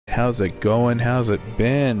How's it going? How's it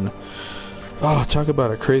been? Oh, talk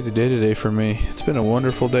about a crazy day today for me. It's been a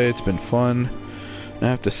wonderful day. It's been fun. I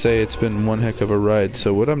have to say it's been one heck of a ride.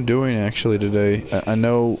 So what I'm doing actually today, I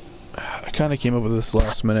know I kind of came up with this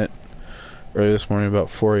last minute early this morning about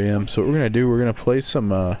 4 a.m. So what we're going to do, we're going to play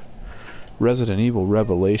some Resident Evil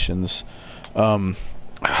Revelations.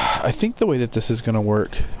 I think the way that this is going to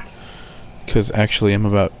work, because actually I'm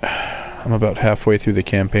about halfway through the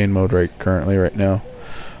campaign mode right now.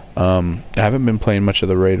 I haven't been playing much of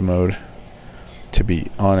the raid mode, to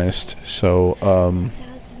be honest. So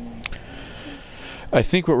I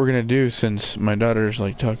think what we're gonna do, since my daughter's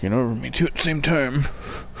like talking over me too at the same time.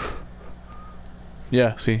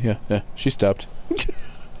 Yeah, see, yeah, she stopped.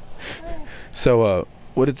 So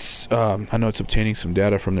what it's I know it's obtaining some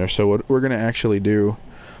data from there. So what we're gonna actually do,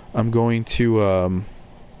 I'm going to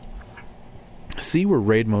see where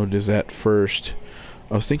raid mode is at first.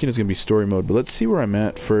 I was thinking it's going to be story mode, but let's see where I'm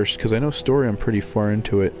at first, because I know story I'm pretty far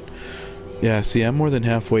into it. Yeah, see, I'm more than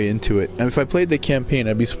halfway into it. And if I played the campaign,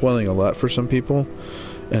 I'd be spoiling a lot for some people.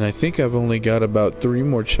 And I think I've only got about 3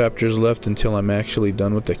 more chapters left until I'm actually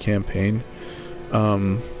done with the campaign.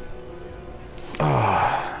 Where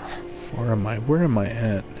am I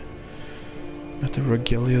at? At the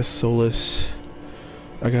Regalia Solis.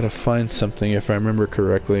 I gotta find something if I remember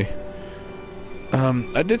correctly.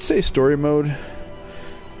 I did say story mode.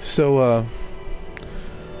 So,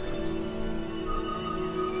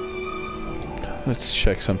 let's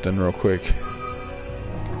check something real quick.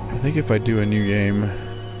 I think if I do a new game...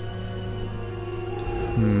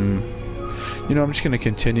 You know, I'm just going to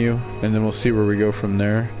continue, and then we'll see where we go from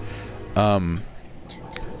there.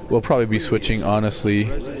 We'll probably be switching, honestly,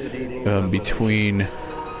 between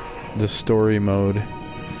the story mode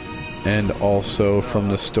and also from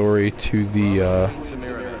the story to the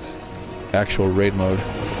actual raid mode.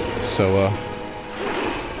 So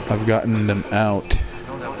I've gotten them out.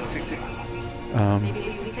 I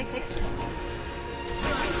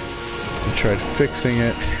tried fixing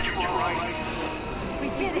it.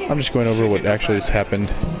 I'm just going over what actually has happened.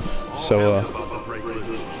 So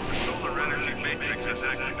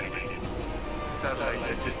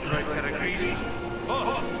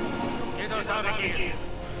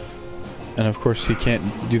and of course he can't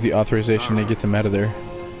do the authorization to get them out of there.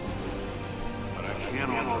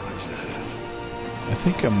 I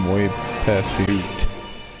think I'm way past mute,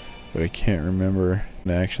 but I can't remember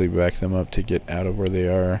to actually back them up to get out of where they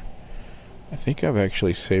are. I think I've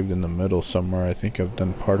actually saved in the middle somewhere. I think I've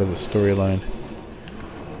done part of the storyline.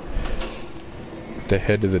 The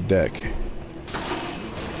head of the deck.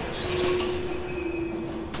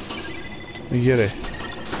 Let me get a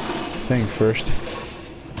thing first.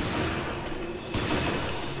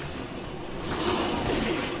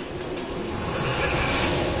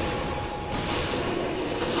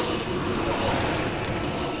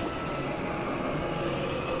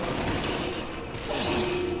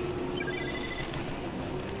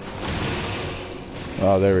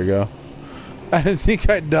 Oh, there we go. I didn't think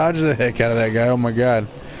I dodged the heck out of that guy. Oh my god.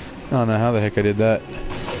 I don't know how the heck I did that.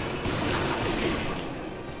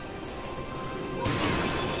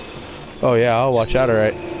 Oh yeah, I'll watch out,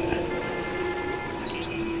 alright.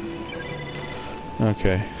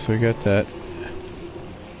 Okay, so we got that.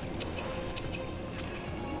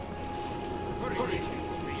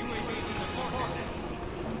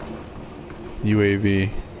 UAV.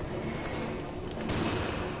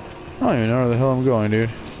 I don't even know where the hell I'm going, dude.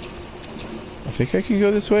 I think I can go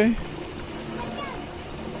this way.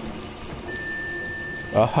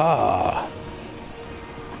 Aha!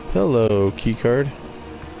 Hello, keycard.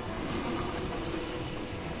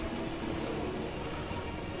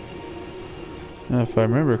 Now, if I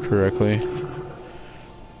remember correctly,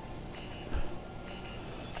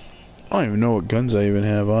 I don't even know what guns I even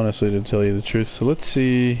have, honestly, to tell you the truth. So let's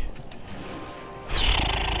see.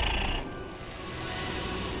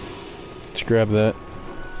 Grab that.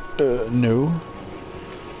 No.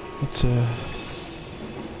 Let's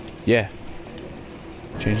yeah.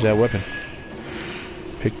 Change that weapon.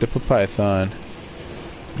 Picked up a python.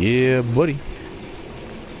 Yeah, buddy.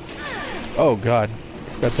 Oh god.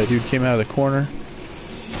 Forgot that dude came out of the corner.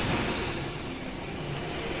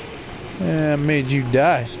 Yeah, made you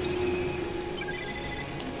die.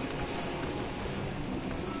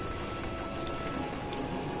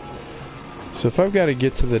 So if I've got to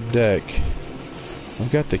get to the deck,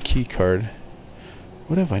 I've got the key card.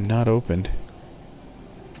 What have I not opened?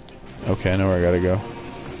 Okay, I know where I gotta go.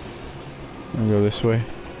 I'm gonna go this way.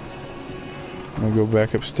 I'm gonna go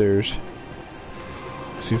back upstairs.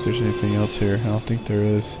 See if there's anything else here. I don't think there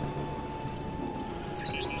is.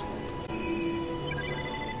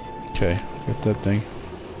 Okay, got that thing.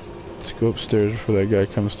 Let's go upstairs before that guy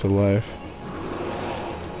comes to life.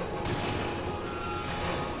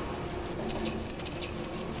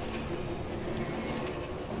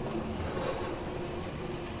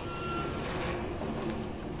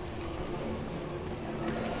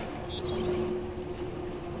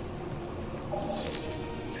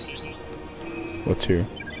 What's here?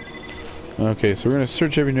 Okay, so we're gonna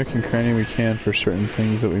search every nook and cranny we can for certain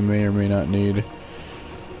things that we may or may not need.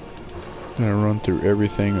 I'm gonna run through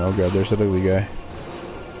everything. Oh god, there's that ugly guy.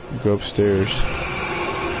 Go upstairs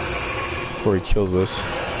before he kills us,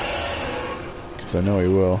 because I know he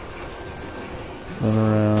will. Run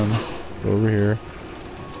around, go over here.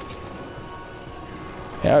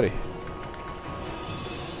 Howdy.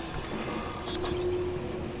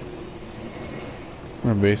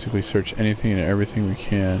 We're gonna basically search anything and everything we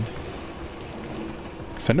can.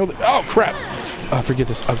 Cause I know that— oh crap! Oh, I forget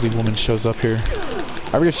this ugly woman shows up here.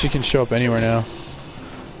 I forget she can show up anywhere now.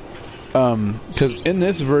 Cause in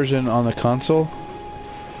this version on the console,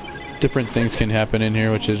 different things can happen in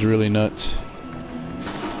here, which is really nuts.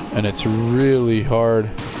 And it's really hard.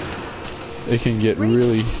 It can get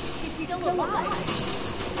really—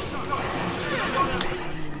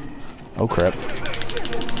 oh crap.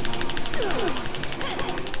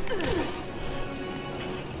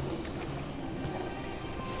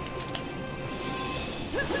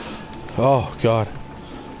 Oh god,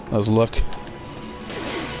 that was luck.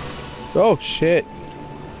 Oh shit!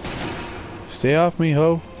 Stay off me,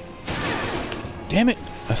 ho! Damn it!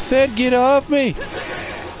 I said get off me!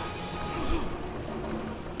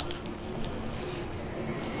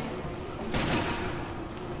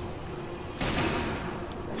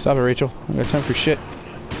 Stop it, Rachel! I got time for shit.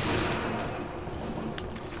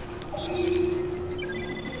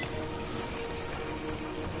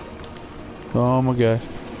 Oh my god.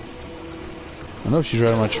 I know she's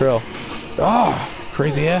right on my trail. Ah, oh,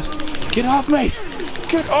 crazy ass. Get off me!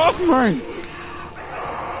 Get off me!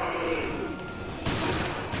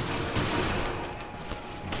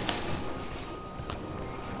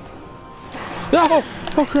 No!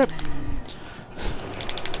 Oh crap!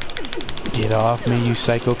 Get off me, you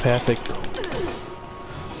psychopathic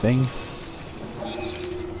thing.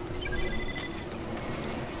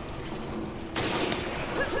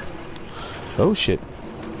 Oh shit.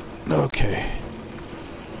 Okay.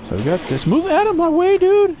 So I got this. Move out of my way,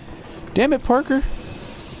 dude! Damn it, Parker!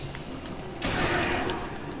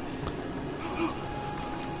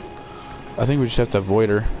 I think we just have to avoid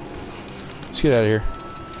her. Let's get out of here.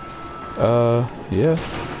 Yeah.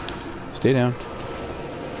 Stay down.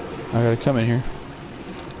 I gotta come in here.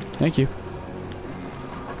 Thank you.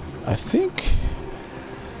 I think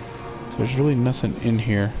there's really nothing in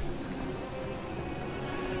here.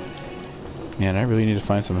 Man, I really need to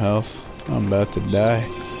find some health. I'm about to die.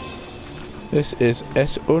 This is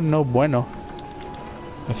no bueno.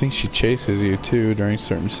 I think she chases you too during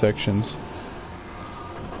certain sections.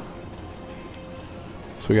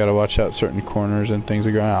 So we gotta watch out certain corners and things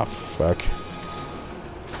are going— ah, fuck.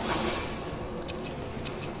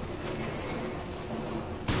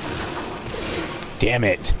 Damn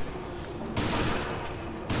it.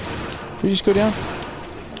 We just go down?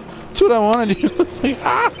 That's what I wanted to do. It's like,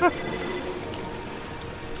 ah!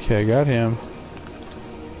 Okay, I got him.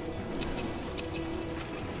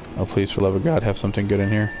 Oh, please, for the love of God, have something good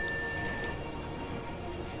in here.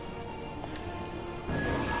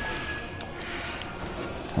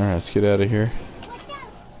 Alright, let's get out of here.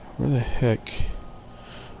 Where the heck?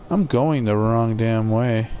 I'm going the wrong damn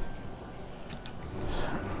way.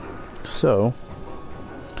 So,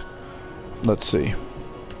 let's see.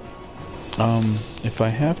 If I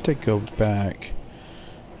have to go back,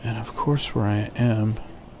 and of course where I am,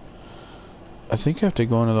 I think I have to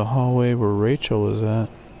go into the hallway where Rachel was at.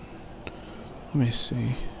 Let me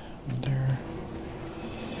see. There.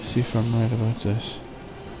 See if I'm right about this.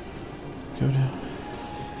 Go down.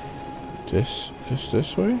 This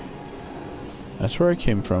way? That's where I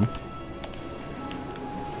came from.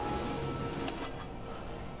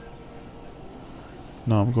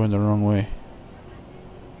 No, I'm going the wrong way.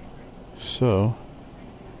 So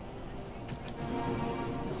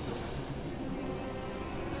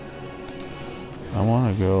I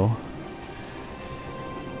want to go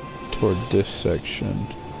toward this section.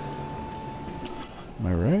 Am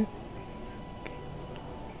I right?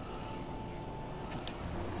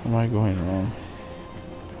 Am I going wrong?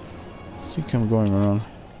 I think I'm going wrong.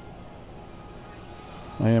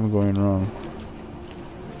 I am going wrong.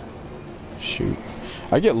 Shoot.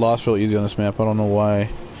 I get lost real easy on this map. I don't know why.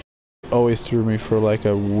 It always threw me for like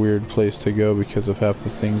a weird place to go because of half the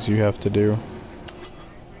things you have to do.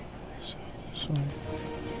 So, this way.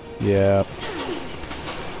 Yeah.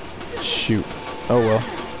 Shoot. Oh well.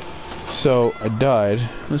 So, I died.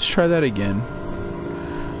 Let's try that again.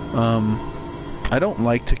 I don't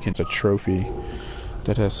like to get a trophy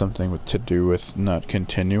that has something to do with not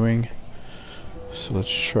continuing. So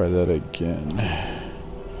let's try that again.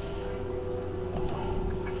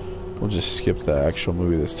 We'll just skip the actual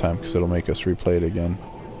movie this time because it'll make us replay it again.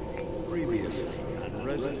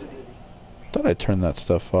 Thought I turned that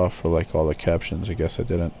stuff off for like all the captions. I guess I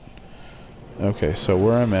didn't. Okay, so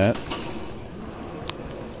where I'm at,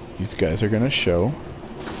 these guys are gonna show.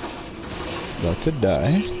 About to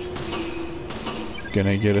die.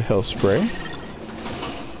 Gonna get a health spray.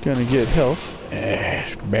 Gonna get health.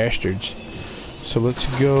 Bastards. So let's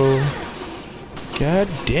go. God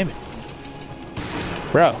damn it.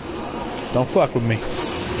 Bro, don't fuck with me.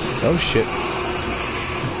 Oh shit.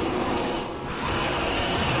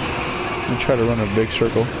 I'm gonna try to run a big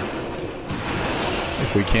circle.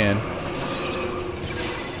 If we can.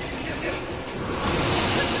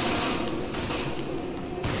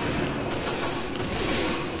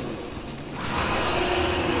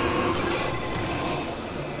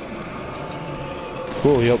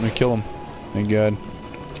 Cool, he helped me kill him. Thank God.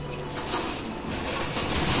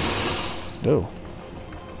 Oh.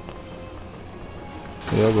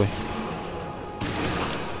 Pretty ugly.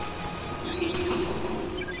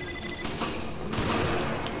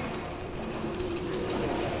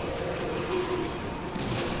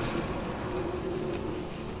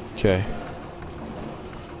 Okay.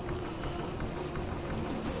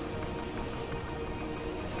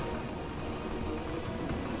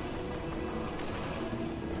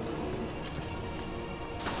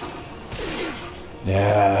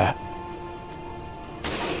 Yeah.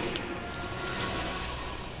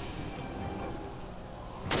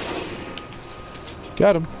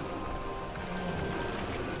 Got him.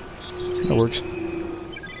 That works.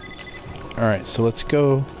 Alright, so let's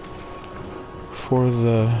go for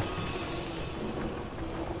the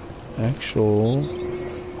actual...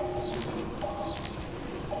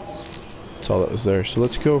 That's all that was there. So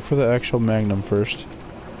let's go for the actual Magnum first.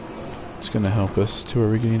 It's gonna help us to where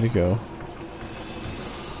we need to go.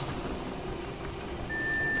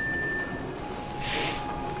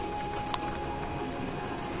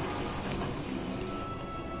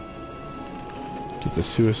 Get the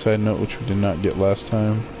suicide note, which we did not get last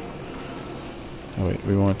time. Oh wait,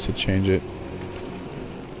 we want to change it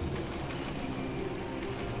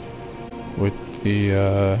with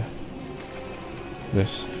the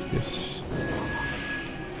this, yes.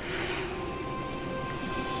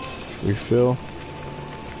 Refill.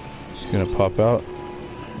 He's gonna pop out.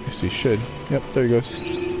 Yes, he should. Yep, there he goes.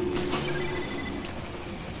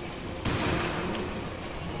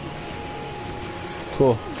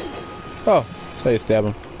 Cool. Oh, that's how you stab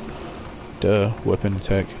him. Duh, weapon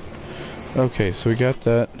attack. Okay, so we got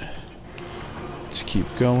that. Let's keep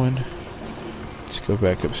going. Let's go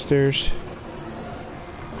back upstairs.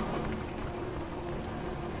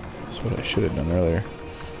 That's what I should have done earlier.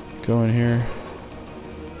 Go in here.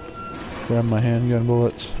 Grab my handgun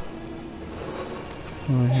bullets.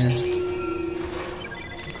 Go in here.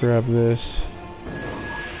 Grab this.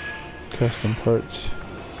 Custom parts.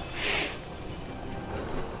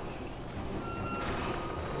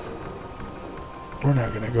 We're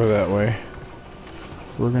not gonna go that way.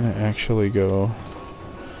 We're gonna actually go...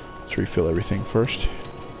 Let's refill everything first.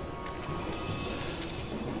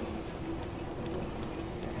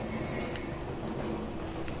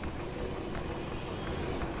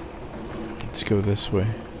 Let's go this way.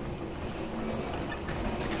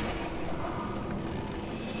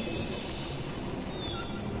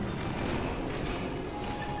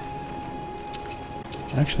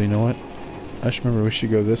 Actually, you know what? I just remember we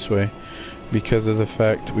should go this way because of the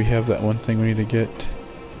fact we have that one thing we need to get.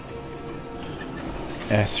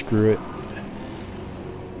 Ah, screw it.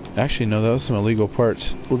 Actually, no, that was some illegal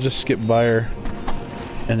parts. We'll just skip by her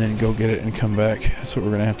and then go get it and come back. That's what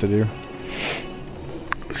we're gonna have to do.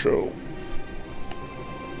 So,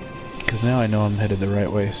 because now I know I'm headed the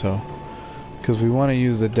right way, so. Because we want to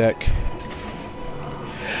use the deck.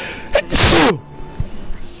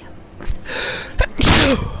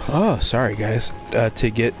 Oh, sorry guys. To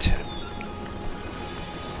get...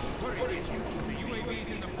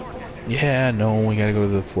 Yeah, no, we gotta go to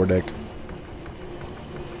the foredeck.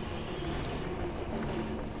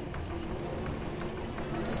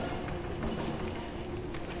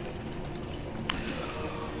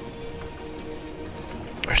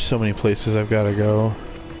 There's so many places I've gotta go.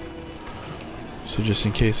 So just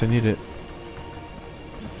in case I need it.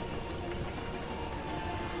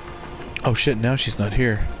 Oh shit, now she's not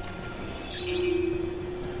here.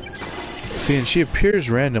 See, and she appears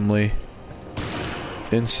randomly.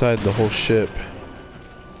 inside the whole ship.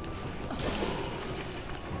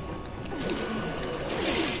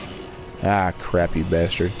 Ah, crap, you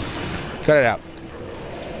bastard. Cut it out.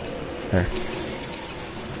 There.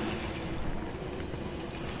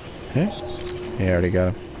 Okay. Yeah, I already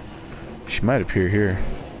got him. She might appear here.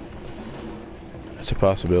 That's a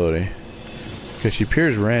possibility. Because she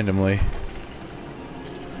appears randomly.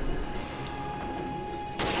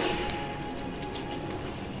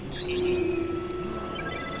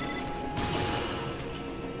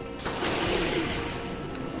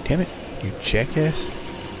 Damn it, you jackass.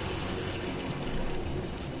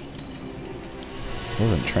 I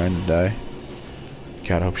wasn't trying to die.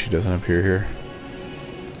 God, I hope she doesn't appear here.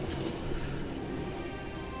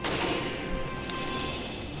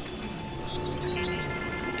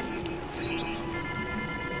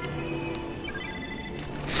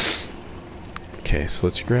 Okay, so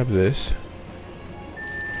let's grab this.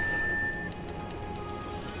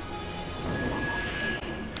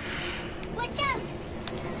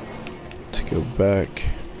 Let's go back,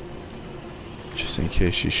 just in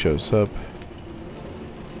case she shows up.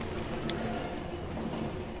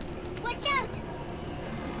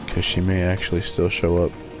 Because she may actually still show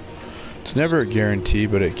up. It's never a guarantee,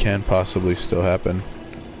 but it can possibly still happen.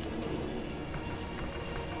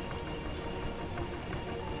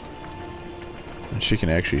 And she can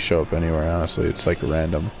actually show up anywhere, honestly. It's like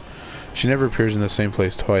random. She never appears in the same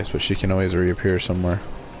place twice, but she can always reappear somewhere.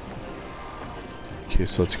 Okay,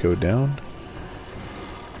 so let's go down.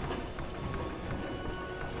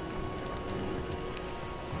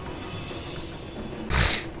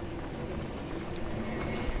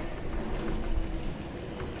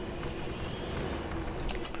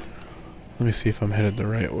 Let me see if I'm headed the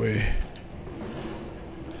right way.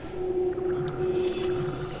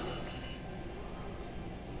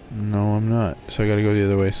 No, I'm not. So I gotta go the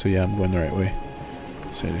other way. So yeah, I'm going the right way.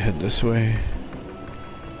 So I need to head this way.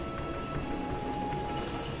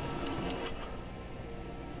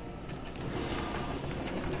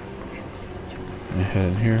 I head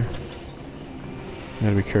in here. I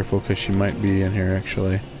gotta be careful because she might be in here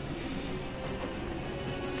actually.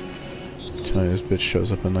 Tell you, this bitch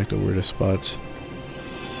shows up in like the weirdest spots.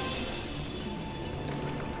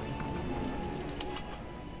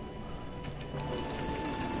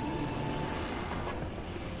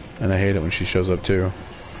 And I hate it when she shows up too.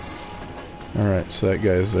 Alright, so that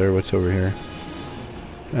guy's there. What's over here?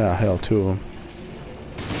 Ah, hell, two of them.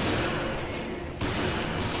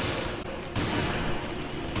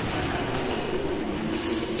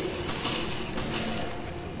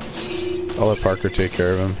 I'll let Parker take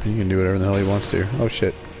care of him. He can do whatever the hell he wants to. Oh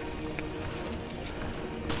shit.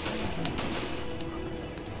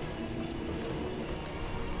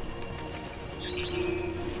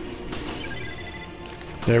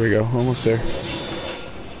 There we go. Almost there.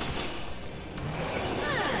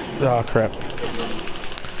 Oh crap.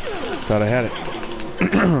 Thought I had it.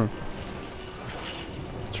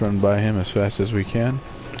 Let's run by him as fast as we can.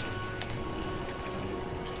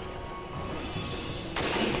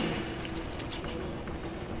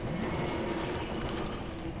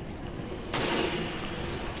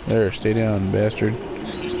 There, stay down, bastard.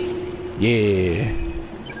 Yeah.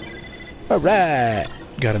 Alright.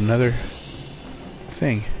 Got another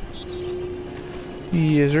thing.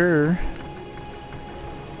 Yes, sir.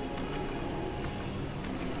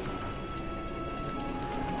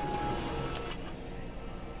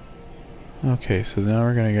 Okay, so now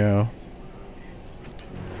we're gonna go.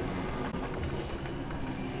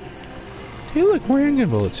 Hey, look, more handgun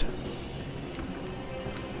bullets.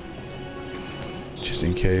 Just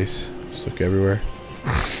in case. Just look everywhere.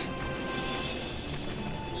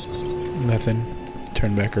 Nothing.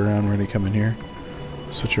 Turn back around. We're gonna come in here.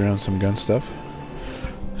 Switch around some gun stuff.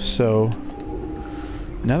 So,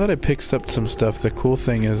 now that I picked up some stuff, the cool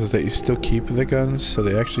thing is that you still keep the guns, so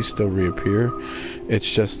they actually still reappear.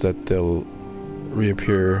 It's just that they'll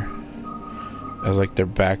reappear as like they're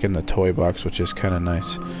back in the toy box, which is kind of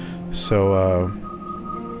nice. So,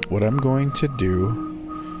 what I'm going to do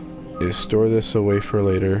is store this away for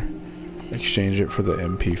later, exchange it for the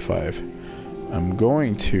MP5. I'm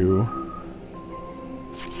going to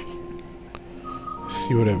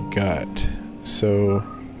see what I've got. So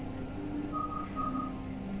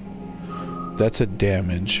that's a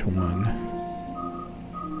damage one.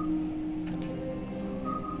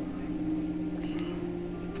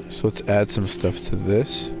 So let's add some stuff to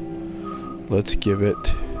this. Let's give it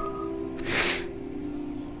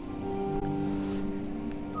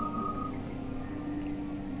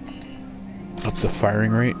up the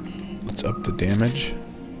firing rate. Let's up the damage.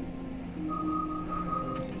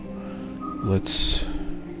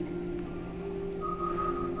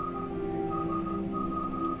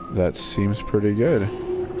 that seems pretty good.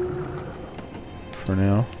 For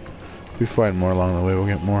now. If we find more along the way, we'll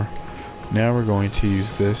get more. Now we're going to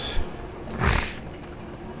use this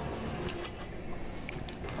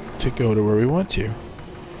to go to where we want to.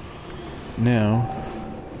 Now,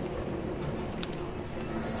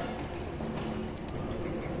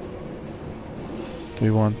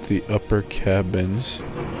 we want the upper cabins,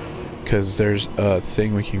 because there's a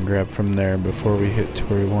thing we can grab from there before we hit to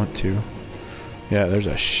where we want to. Yeah, there's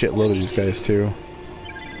a shitload of these guys too.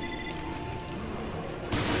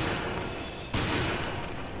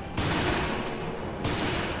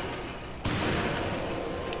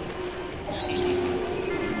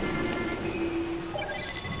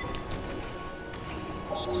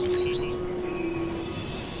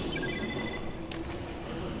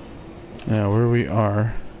 Now, where we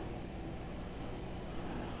are,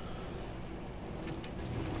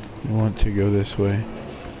 we want to go this way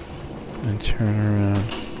and turn around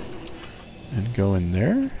and go in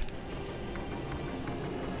there.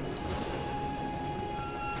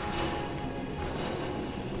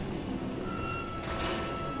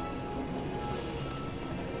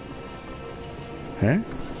 Okay.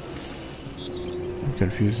 I'm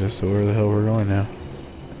confused as to where the hell we're going now.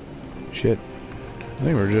 Shit. I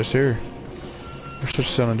think we're just here. We're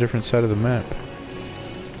just on a different side of the map.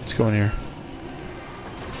 Let's go in here.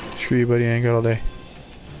 Screw you, buddy. I ain't got all day.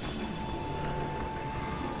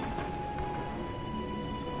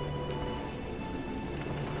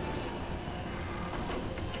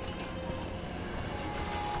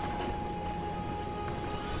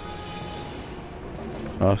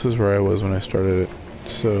 Oh, this is where I was when I started it.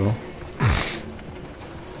 So...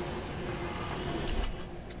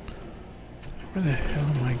 where the hell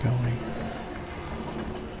am I going?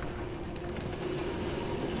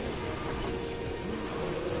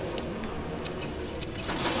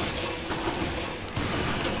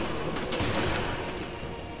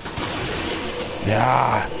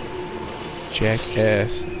 Yeah,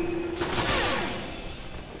 jackass.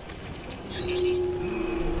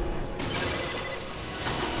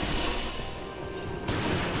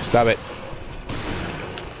 Stop it,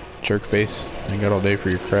 jerk face. I ain't got all day for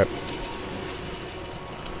your crap.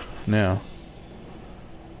 Now,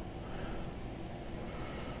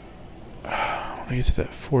 I want to get to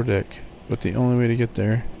that foredeck, but the only way to get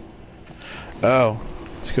there... Oh,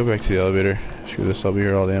 let's go back to the elevator. Screw this, I'll be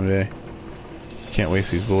here all damn day. Can't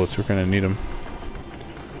waste these bullets, we're gonna need them.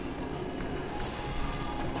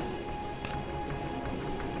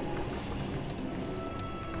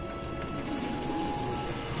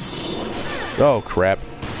 Oh crap.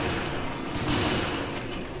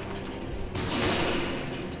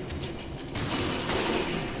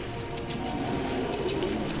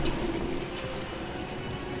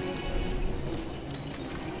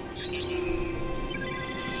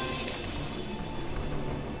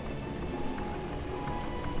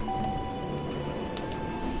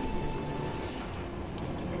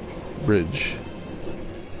 Bridge.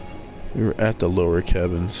 We were at the lower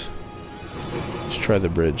cabins. Let's try the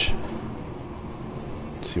bridge.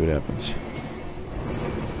 See what happens.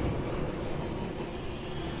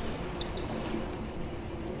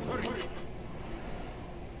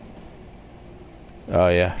 Oh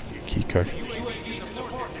yeah, key card.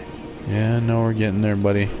 Yeah, no, we're getting there,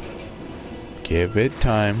 buddy. Give it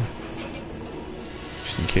time.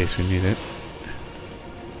 Just in case we need it.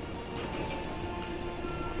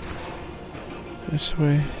 This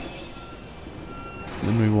way.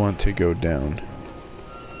 Then we want to go down.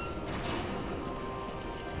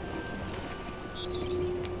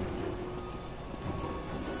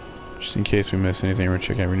 Just in case we miss anything, we're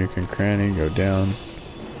checking every nook and cranny. Go down.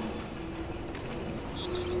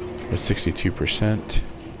 At 62%.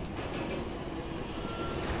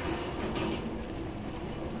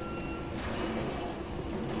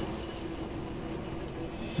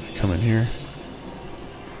 Come in here.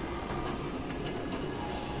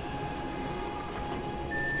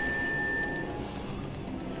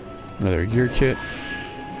 Another gear kit.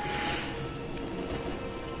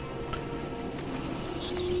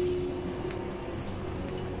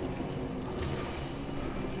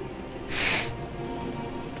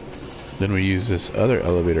 Then we use this other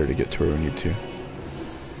elevator to get to where we need to.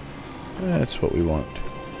 That's what we want.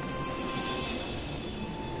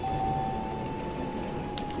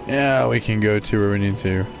 Yeah, we can go to where we need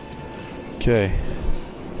to. Okay.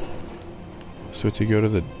 So to go to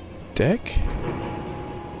the deck?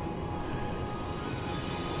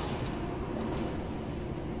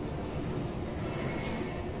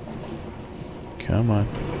 Come on.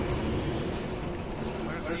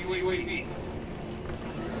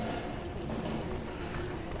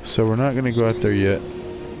 So we're not going to go out there yet.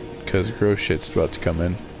 because gross shit's about to come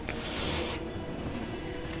in.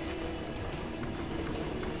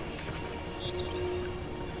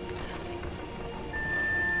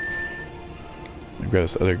 Grab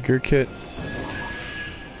this other gear kit.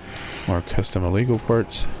 More custom illegal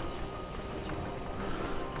parts.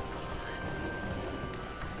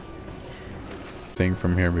 Thing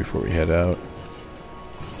from here before we head out.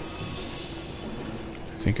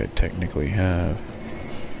 I think I technically have.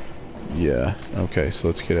 Yeah, okay, so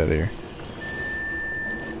let's get out of here.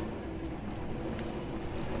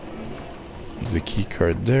 Use the key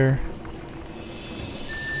card there.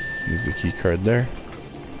 Use the key card there.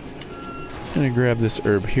 I'm gonna grab this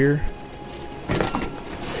herb here.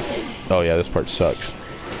 Oh yeah, this part sucks.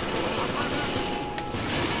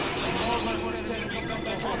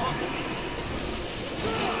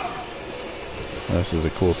 This is a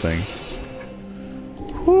cool thing.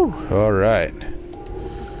 Whew, alright.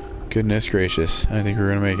 Goodness gracious, I think we're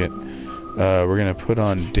gonna make it. We're gonna put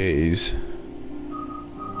on days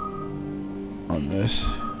on this.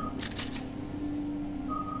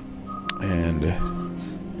 And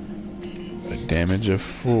a damage of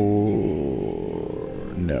 4.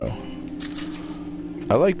 No.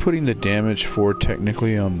 I like putting the damage 4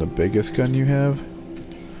 technically on the biggest gun you have.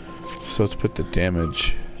 So let's put the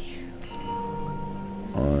damage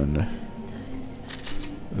on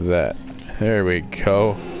that. There we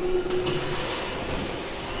go.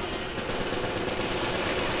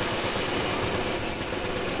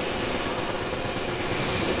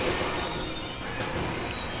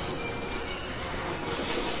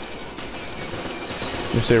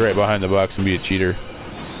 Just stay right behind the box and be a cheater.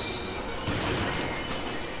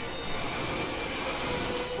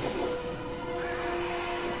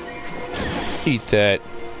 Eat that.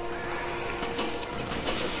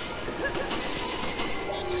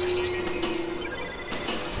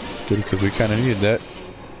 Good, because we kind of needed that.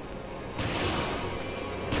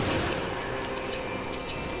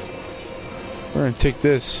 We're gonna take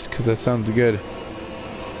this because that sounds good.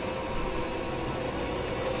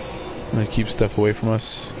 I'm gonna keep stuff away from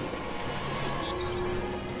us.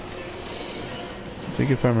 I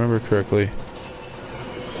think if I remember correctly.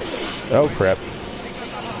 Oh crap.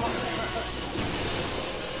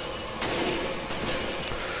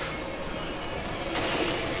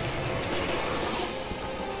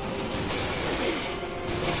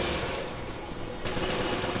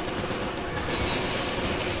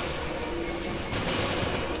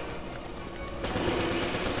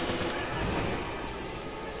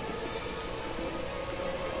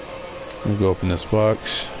 I'm gonna go open this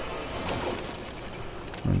box.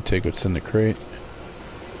 I'm gonna take what's in the crate.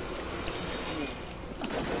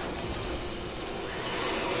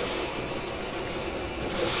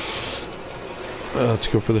 Let's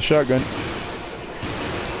go for the shotgun.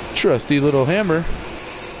 Trusty little hammer.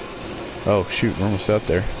 Oh shoot, we're almost out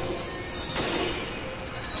there.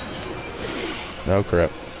 Oh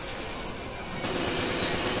crap.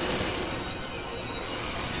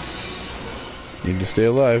 Need to stay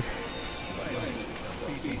alive.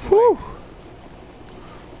 Woo!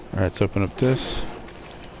 Alright, let's open up this.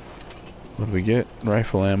 What do we get?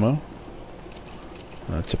 Rifle ammo.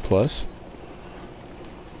 That's a plus.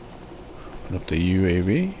 Open up the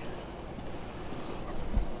UAV.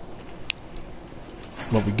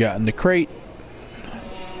 What we got in the crate?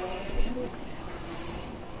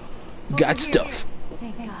 Got stuff.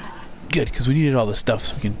 Thank God. Good, because we needed all the stuff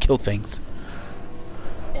so we can kill things.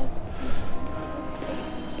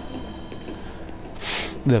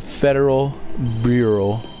 The Federal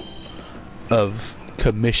Bureau of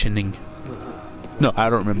Commissioning. No,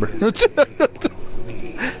 I don't remember. How long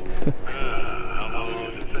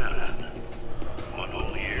has it been? 1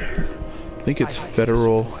 whole year. I think it's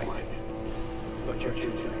Federal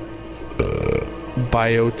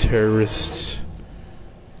Bioterrorist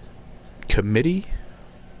Committee.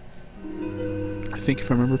 I think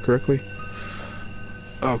if I remember correctly.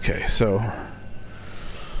 Okay, so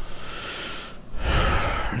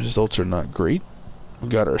results are not great. We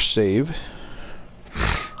got our save.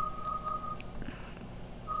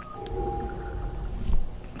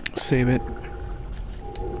 Save it.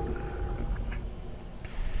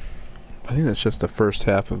 I think that's just the first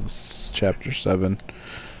half of this chapter 7.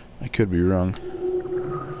 I could be wrong.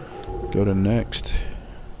 Go to next.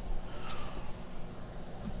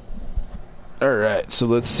 Alright, so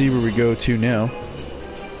let's see where we go to now.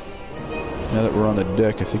 Now that we're on the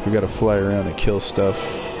deck, I think we gotta fly around and kill stuff.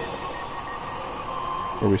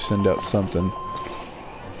 Or we send out something.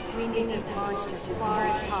 We need this launched as far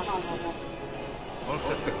as possible. All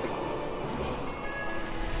set to go.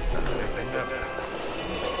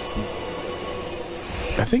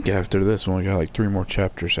 I think after this we only got like 3 more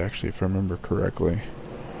chapters actually, if I remember correctly.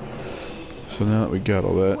 So now that we got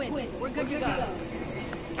all that. We're good to go.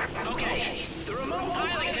 Okay, the remote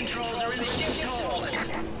pilot controls are in the ship's hold.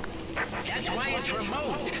 That's why it's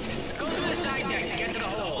remote. Go through the side deck to get to the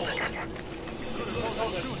hold.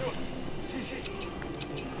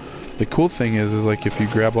 The cool thing is like if you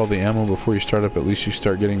grab all the ammo before you start up, at least you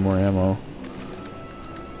start getting more ammo.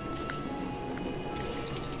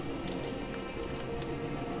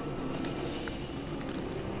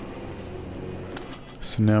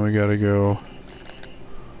 So now we gotta go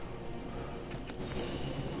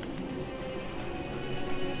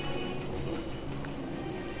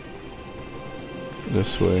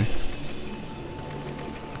this way.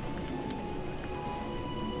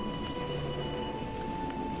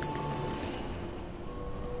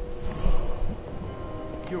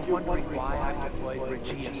 You're wondering why I've deployed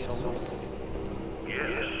Regia Solo?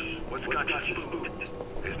 Yes. What's got you spooked?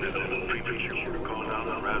 Isn't it a little premature to call out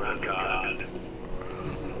the wrath of God?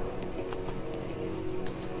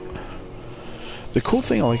 The cool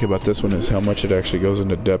thing I like about this one is how much it actually goes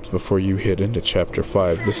into depth before you hit into chapter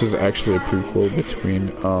 5. This is actually a prequel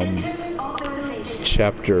between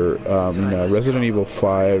chapter Resident Evil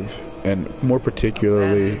 5 and more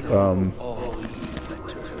particularly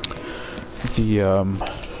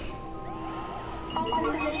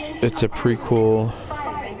it's a prequel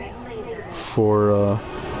for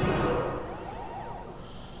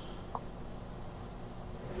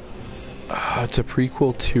it's a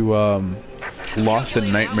prequel to Lost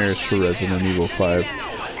in Nightmares for Resident Evil 5.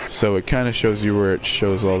 So it kind of shows you where it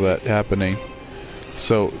shows all that happening.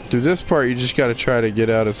 So through this part you just got to try to get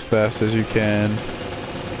out as fast as you can,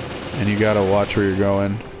 and you got to watch where you're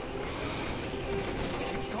going.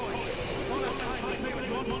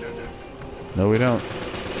 No, we don't.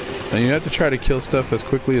 And you have to try to kill stuff as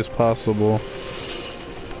quickly as possible.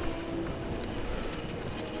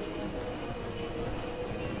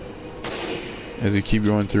 As you keep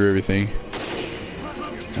going through everything.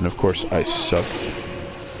 And of course, I suck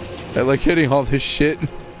at like hitting all this shit.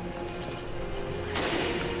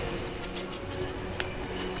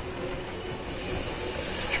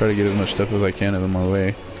 Try to get as much stuff as I can out of my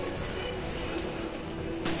way.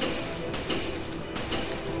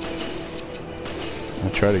 I'll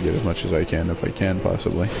try to get as much as I can if I can,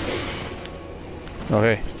 possibly. Oh,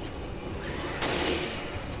 hey.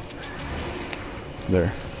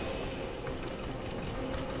 There.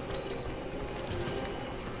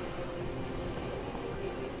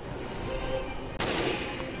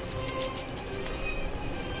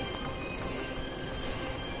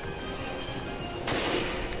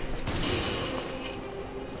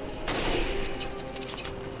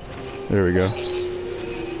 There we go.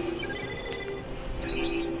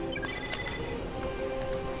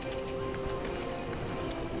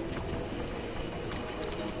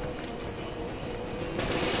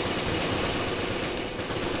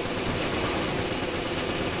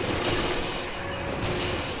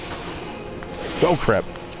 Oh crap.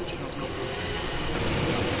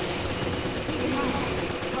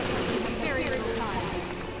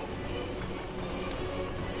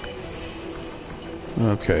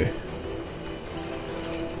 Okay.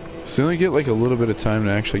 So I only get like a little bit of time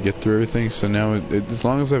to actually get through everything, so now as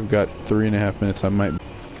long as I've got 3.5 minutes, I might...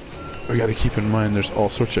 We gotta keep in mind there's all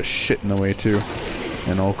sorts of shit in the way too.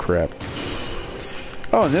 And all crap.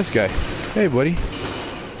 Oh, and this guy. Hey buddy.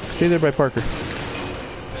 Stay there by Parker.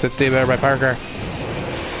 I said stay there by Parker.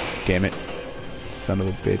 Damn it. Son of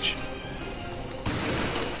a bitch.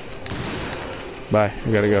 Bye.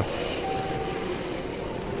 We gotta go.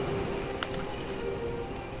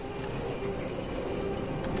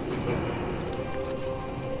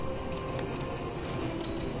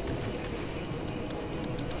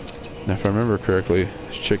 Now, if I remember correctly,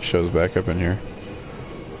 this chick shows back up in here.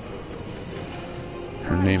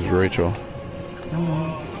 Her name's Rachel.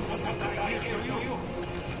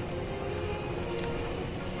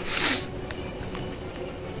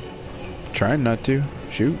 Trying not to.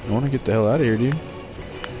 Shoot, I want to get the hell out of here, dude.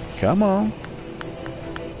 Come on.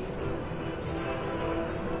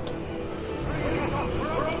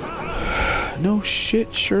 No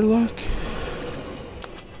shit, Sherlock.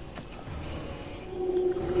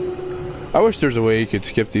 I wish there's a way you could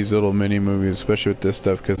skip these little mini movies, especially with this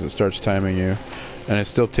stuff, because it starts timing you. And it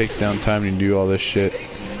still takes down time to do all this shit.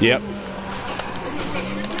 Yep.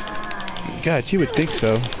 God, you would think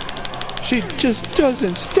so. She just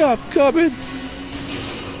doesn't stop coming.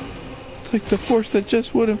 It's like the force that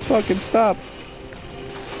just wouldn't fucking stop.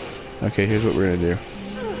 Okay, here's what we're gonna do.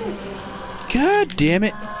 God damn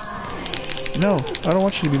it. No, I don't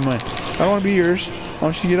want you to be mine. I don't want to be yours. I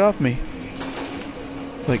want you to get off me.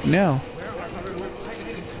 Like now.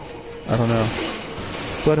 I don't know.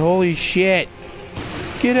 But holy shit.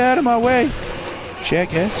 Get out of my way.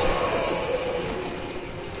 Jackass.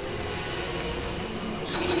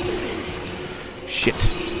 Shit.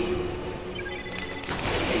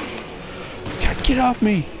 God, get off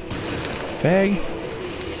me. Fag.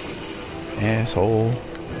 Asshole.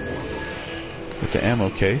 With the ammo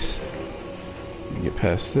case. Let me get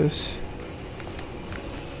past this.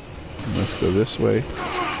 Let's go this way.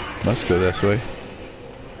 Must go this way.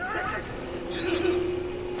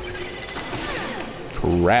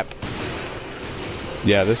 Crap.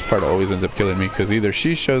 Yeah, this part always ends up killing me because either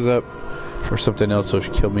she shows up or something else will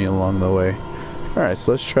kill me along the way. Alright,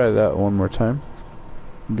 so let's try that one more time.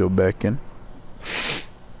 Go back in.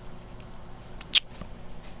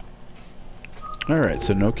 Alright,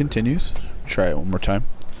 so no continues. Try it one more time.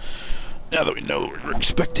 Now that we know what we're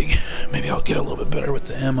expecting, maybe I'll get a little bit better with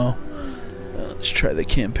the ammo. Let's try the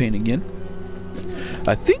campaign again.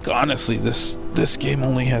 I think honestly this game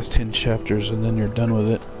only has 10 chapters and then you're done with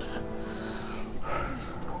it.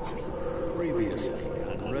 Previously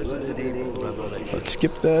on Resident Evil Revelations. Let's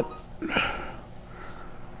skip that. Is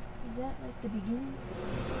that like the beginning?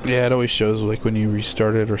 Yeah, it always shows like when you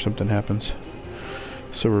restart it or something happens.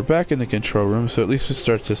 So we're back in the control room, so at least it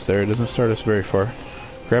starts us there. It doesn't start us very far.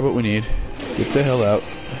 Grab what we need. Get the hell out.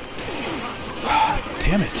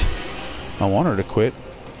 Damn it. I want her to quit.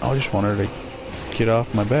 I just want her to get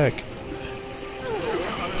off my back.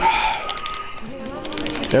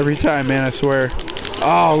 Every time, man, I swear.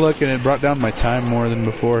 Oh, look, and it brought down my time more than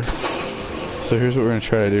before. So here's what we're going to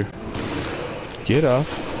try to do. Get off.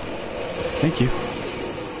 Thank you.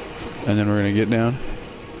 And then we're going to get down.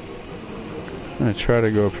 I'm going to try to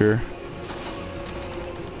go up here.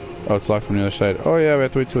 Oh, it's locked from the other side. Oh, yeah, we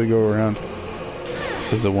have to wait till we go around.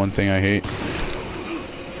 This is the one thing I hate.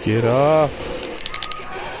 Get off.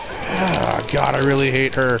 Ah, God, I really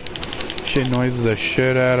hate her. She annoys the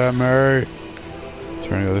shit out of me. So we're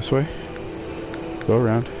going to go this way. Go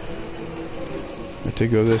around. I have to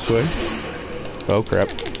go this way. Oh, crap.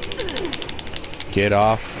 Get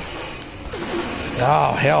off.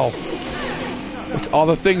 Oh, hell. Look, all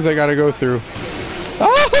the things I gotta go through.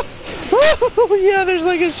 Oh, yeah, there's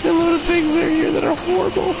like a shitload of things there here that are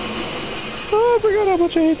horrible. Oh, I forgot how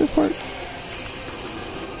much I hate this part.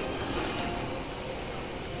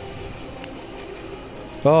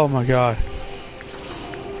 Oh my god.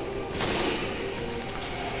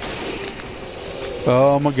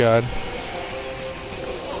 Oh my god.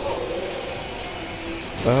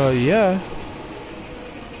 Yeah.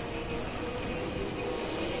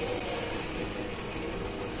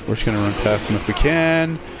 We're just gonna run past him if we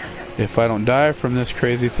can. If I don't die from this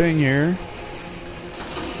crazy thing here.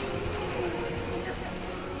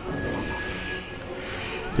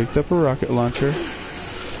 Picked up a rocket launcher.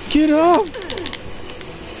 Get off!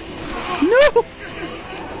 No!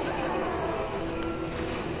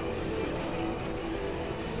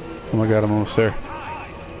 Oh my god, I'm almost there.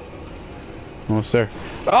 Almost there.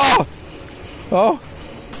 Oh! Oh!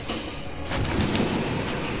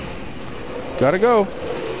 Gotta go.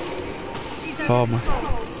 Oh my.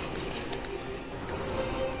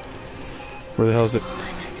 Where the hell is it?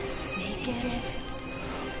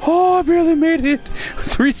 Oh, I barely made it.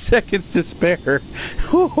 3 seconds to spare.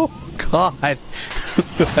 Oh god. I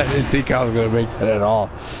didn't think I was gonna make that at all.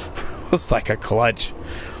 It was like a clutch.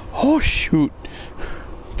 Oh shoot.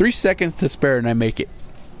 3 seconds to spare and I make it.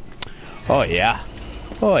 Oh yeah.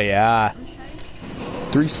 Oh yeah.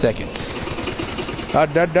 3 seconds.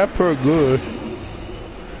 That pretty good.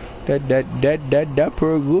 That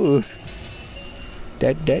pretty good.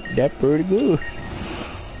 That pretty good.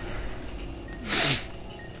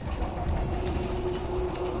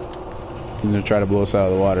 He's gonna try to blow us out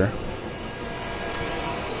of the water.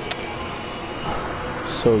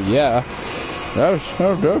 So yeah, that was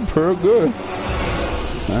pretty good. I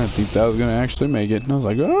didn't think that was gonna actually make it. And I was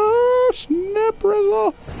like, oh snap,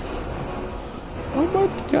 Rizzle. Oh my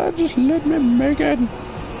god, just let me make it.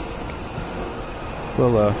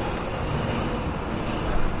 Well,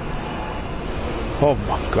 oh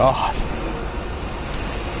my god.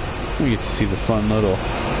 We get to see the fun little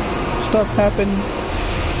stuff happen.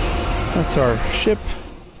 That's our ship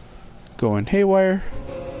going haywire.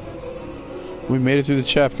 We made it through the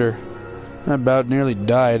chapter. I about nearly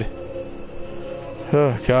died.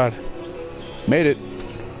 Oh god. Made it.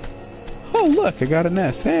 Oh look, I got an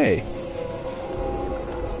S. Hey.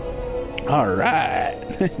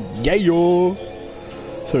 Alright. Yeah, yo.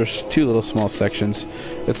 So there's 2 little small sections.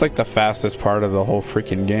 It's like the fastest part of the whole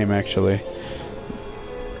freaking game, actually.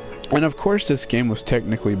 And of course this game was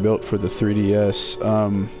technically built for the 3DS.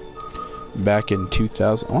 back in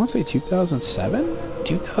 2000. I want to say 2007.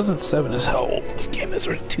 2007 is how old this game is,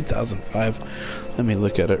 or 2005. Let me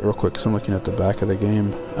look at it real quick, because I'm looking at the back of the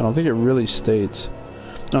game. I don't think it really states.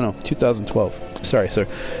 No, 2012. Sorry, sir.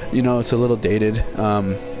 You know, it's a little dated,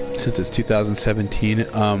 since it's 2017,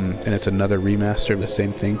 and it's another remaster of the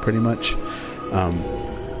same thing, pretty much.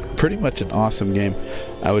 Pretty much an awesome game.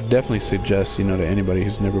 I would definitely suggest, to anybody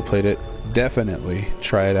who's never played it, definitely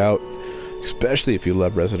try it out, especially if you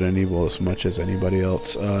love Resident Evil as much as anybody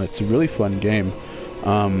else. It's a really fun game.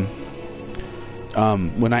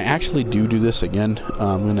 When I actually do this again,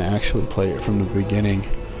 I'm going to actually play it from the beginning.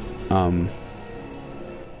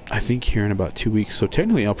 I think here in about 2 weeks. So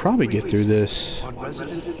technically I'll probably get through this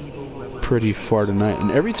pretty far tonight.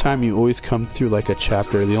 And every time you always come through like a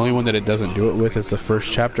chapter, the only one that it doesn't do it with is the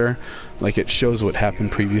first chapter. Like it shows what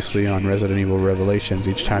happened previously on Resident Evil Revelations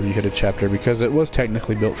each time you hit a chapter, because it was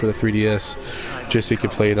technically built for the 3DS, just so you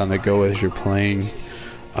could play it on the go as you're playing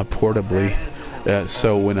portably.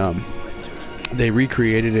 So when they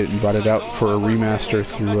recreated it and brought it out for a remaster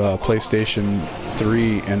through PlayStation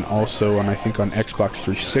 3 and also I think on Xbox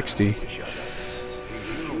 360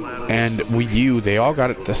 and Wii U, they all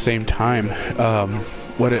got it at the same time.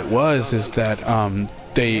 What it was is that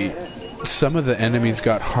some of the enemies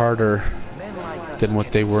got harder than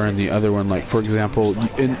what they were in the other one. Like for example,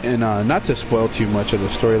 not to spoil too much of the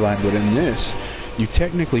storyline, but in this, you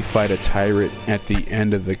technically fight a tyrant at the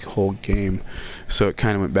end of the whole game, so it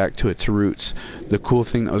kind of went back to its roots. The cool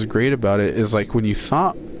thing that was great about it is like when you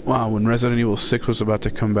thought, wow, when Resident Evil 6 was about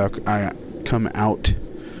to come out,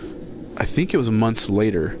 I think it was months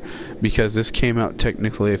later, because this came out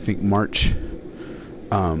technically I think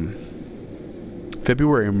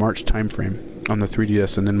February or March time frame on the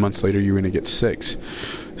 3DS, and then months later you were going to get 6.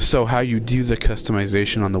 So how you do the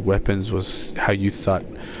customization on the weapons was how you thought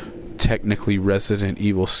technically Resident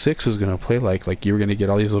Evil 6 was going to play like you were going to get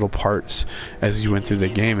all these little parts as you went through the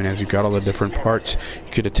game, and as you got all the different parts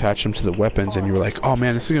you could attach them to the weapons, and you were like, oh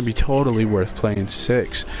man, this is going to be totally worth playing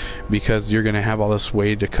 6, because you're going to have all this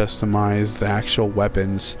way to customize the actual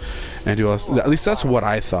weapons and do all this. At least that's what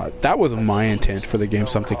I thought. That was my intent for the game.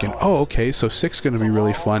 So I'm thinking, oh okay, so 6 is going to be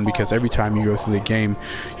really fun, because every time you go through the game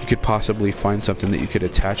you could possibly find something that you could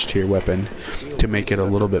attach to your weapon to make it a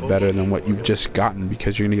little bit better than what you've just gotten,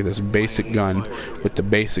 because you're going to get this basic gun. With the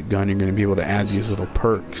basic gun you're going to be able to add these little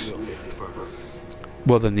perks.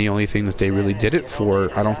 Well, then the only thing that they really did it for,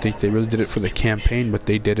 I don't think they really did it for the campaign, but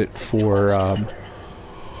they did it for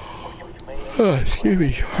excuse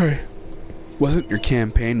me, sorry, wasn't your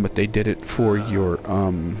campaign, but they did it for your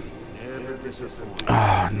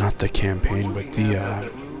not the campaign, but the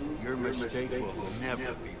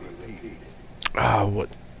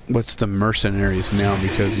what's the mercenaries now,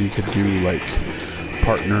 because you could do like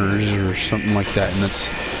partners or something like that, and that's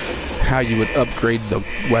how you would upgrade the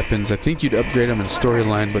weapons. I think you'd upgrade them in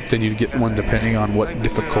storyline, but then you'd get one depending on what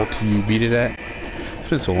difficulty you beat it at. It's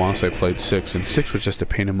been so long since I played 6, and 6 was just a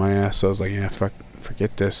pain in my ass, so I was like, yeah,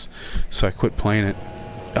 forget this, so I quit playing it.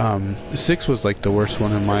 6 was like the worst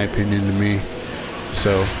one in my opinion to me.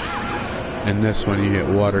 So in this one you get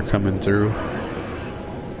water coming through,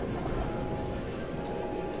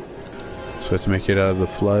 so we have to make it out of the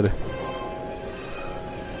flood.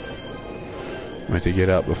 We have to get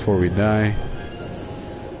out before we die,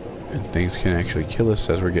 and things can actually kill us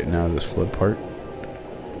as we're getting out of this flood part.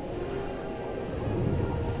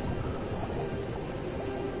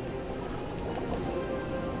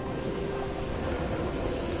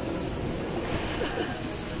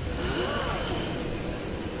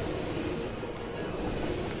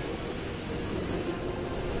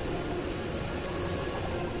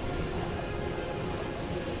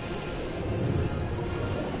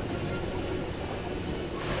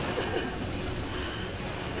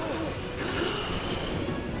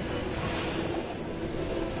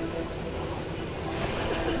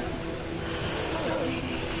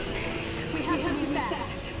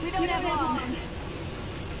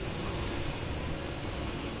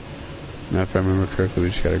 Now, if I remember correctly, we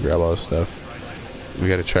just gotta grab all this stuff. We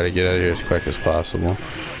gotta try to get out of here as quick as possible.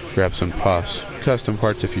 Grab some custom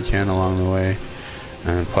parts if you can along the way,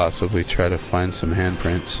 and possibly try to find some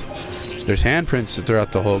handprints. There's handprints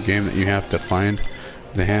throughout the whole game that you have to find.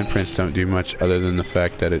 The handprints don't do much other than the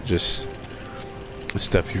fact that it just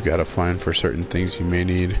stuff you've got to find for certain things you may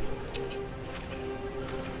need.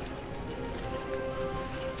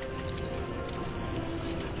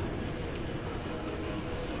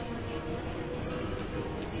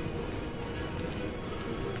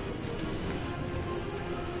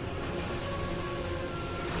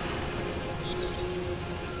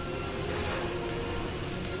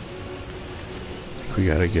 We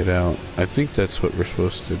gotta get out. I think that's what we're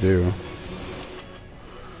supposed to do.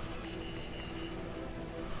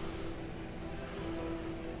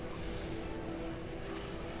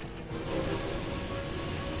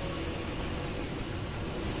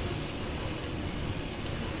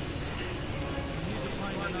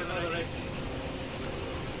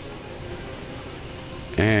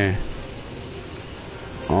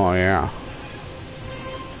 Oh yeah.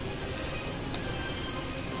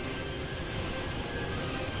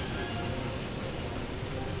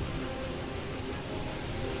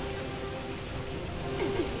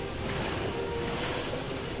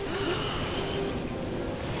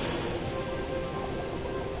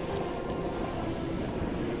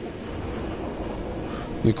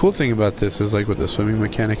 The cool thing about this is, like with the swimming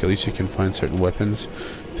mechanic, at least you can find certain weapons,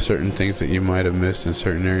 certain things that you might have missed in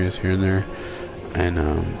certain areas here and there. And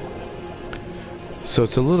so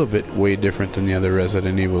it's a little bit way different than the other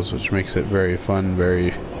Resident Evils, which makes it very fun,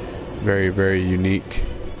 very, very, very unique.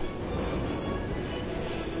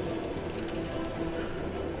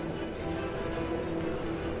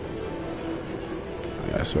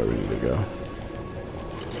 Yeah, that's where we need to go.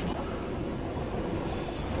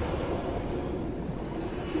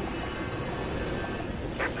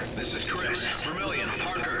 This is Chris, Vermillion,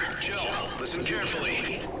 Parker, Jill. Listen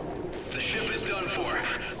carefully. The ship is done for,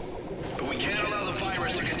 but we can't allow the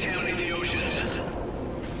virus to contaminate the oceans.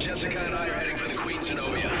 Jessica and I are heading for the Queen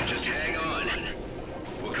Zenobia. Just hang on.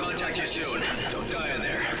 We'll contact you soon. Don't die in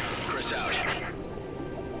there. Chris out.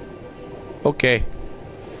 Okay.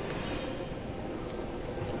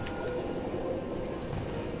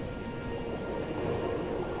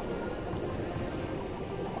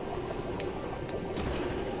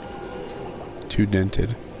 Too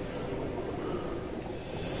dented.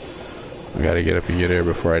 I gotta get up and get air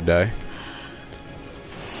before I die.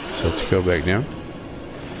 So let's go back down.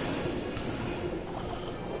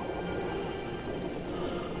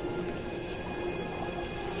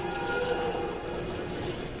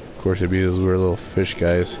 Of course, it'd be those weird little fish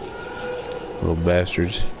guys. Little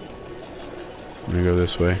bastards. I'm gonna go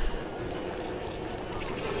this way.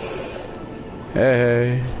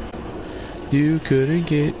 Hey, you couldn't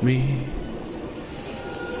get me.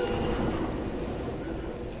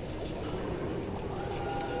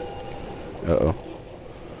 Uh-oh.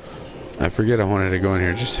 I forget I wanted to go in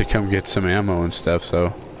here just to come get some ammo and stuff,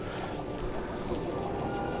 so.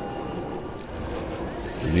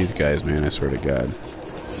 And these guys, man, I swear to God.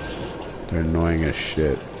 They're annoying as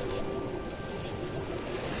shit.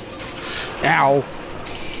 Ow!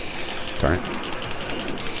 Darn it.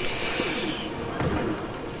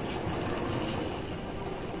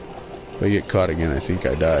 If I get caught again, I think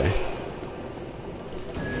I die.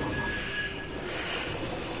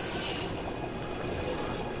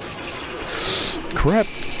 Crap!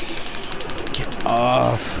 Get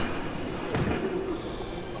off!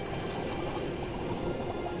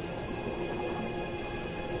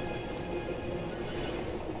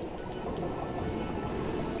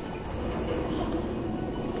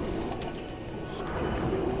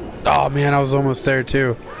 Oh man, I was almost there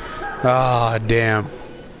too. Ah, damn.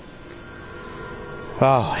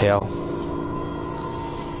 Oh, hell.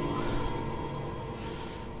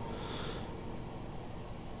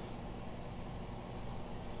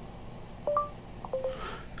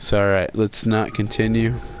 So, alright, let's not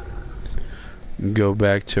continue. Go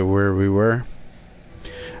back to where we were.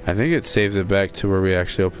 I think it saves it back to where we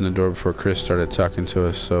actually opened the door before Chris started talking to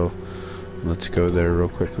us, so let's go there real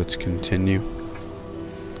quick. Let's continue.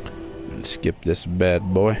 And skip this bad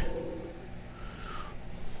boy.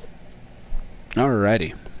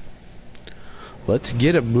 Alrighty. Let's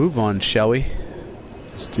get a move on, shall we?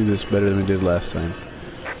 Let's do this better than we did last time.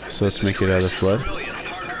 So let's make it out of the flood.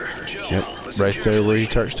 Yep, right there where he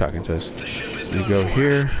starts talking to us. We go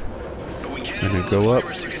here. Gonna go up.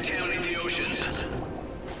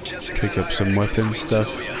 Pick up some weapon stuff.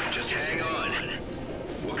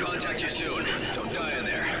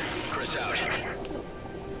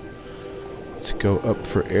 Let's go up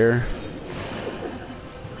for air.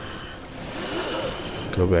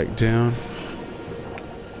 Go back down.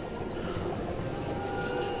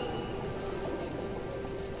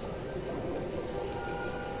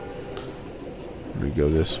 We go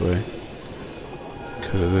this way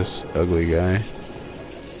because of this ugly guy.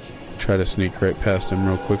 Try to sneak right past him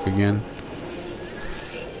real quick again.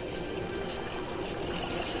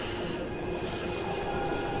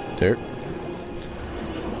 There.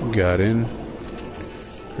 Got in.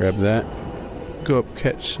 Grab that. Go up,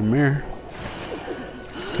 catch some air.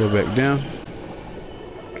 Go back down.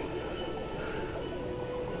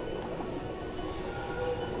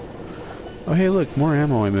 Oh hey look, more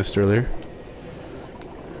ammo I missed earlier.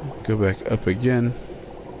 Go back up again.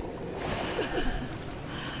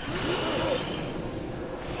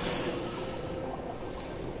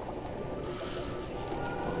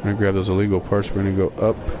 I'm gonna grab those illegal parts. We're gonna go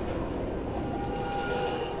up.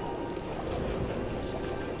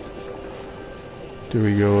 Do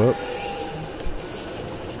we go up?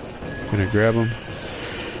 Gonna grab them.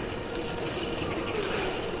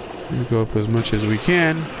 Gonna go up as much as we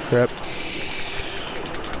can. Crap.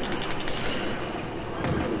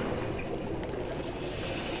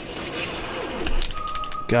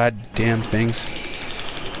 God damn things.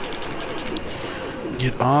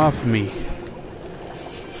 Get off me.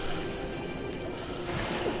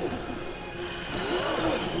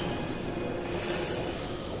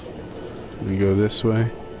 We go this way.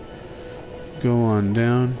 Go on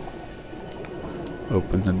down.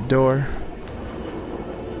 Open the door.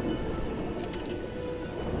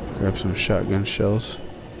 Grab some shotgun shells.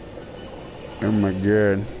 Oh my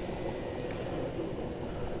god.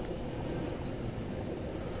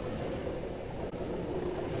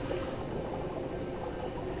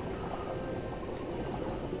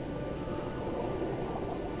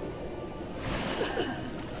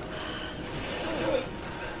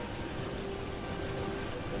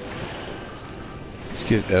 Let's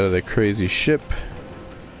get out of the crazy ship.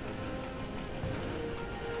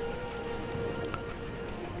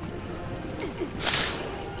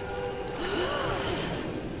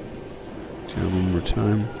 Down one more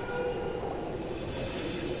time.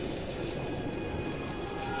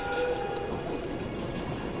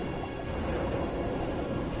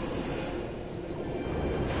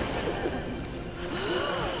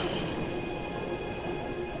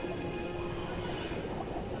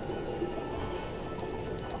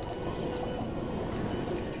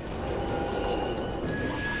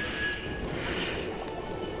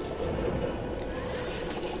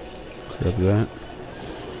 Grab that.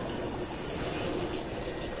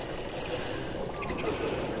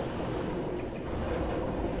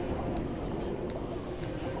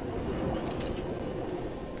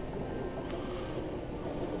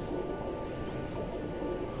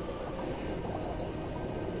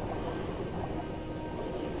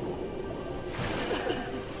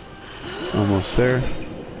 Almost there. A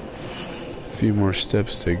few more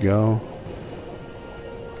steps to go.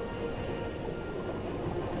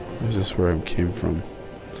 Is this where I came from?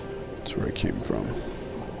 That's where I came from.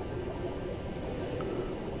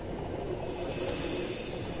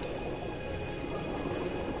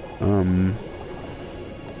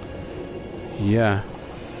 Yeah.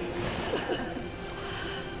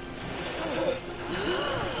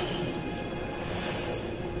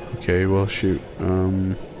 Okay, well shoot.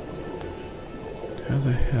 How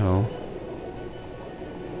the hell?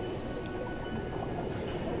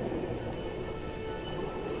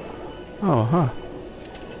 Oh, huh.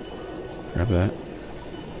 Grab that.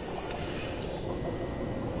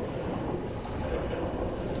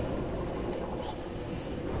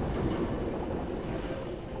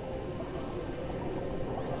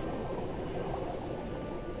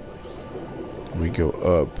 We go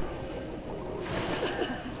up.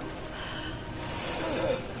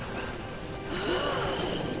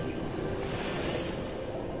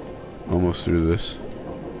 Almost through this.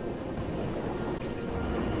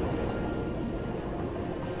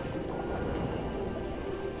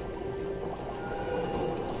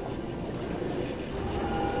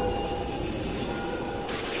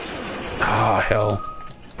 Ah, hell.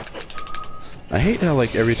 I hate how,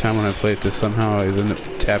 like, every time when I play it, this somehow I end up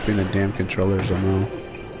tapping the damn controller somehow.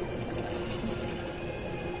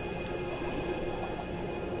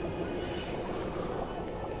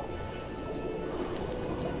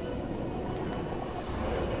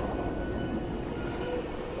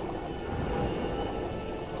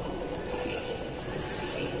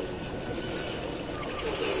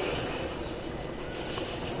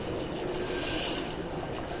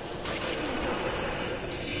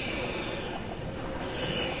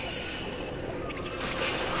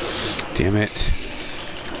 Damn it.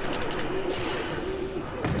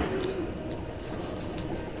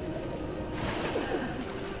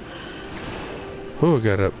 Oh, I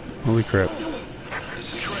got up. Holy crap.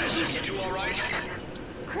 This is Chris. You two all right?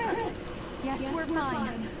 Chris! Yes, we're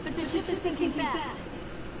fine, but the ship is sinking fast.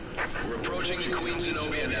 We're approaching the Queen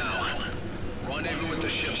Zenobia now. Rendezvous at the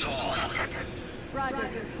ship's hull. Roger,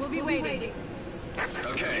 we'll be waiting.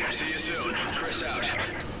 Okay, see you soon. Chris out.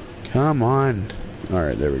 Come on.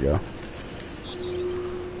 Alright, there we go.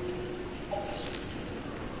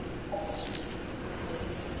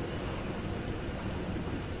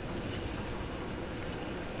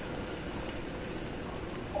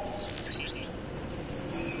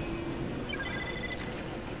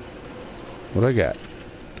 What I got?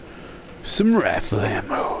 Some rifle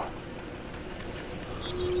ammo.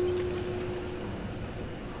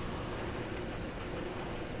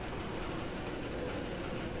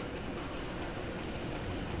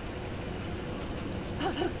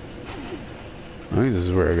 I think this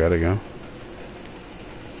is where I gotta go.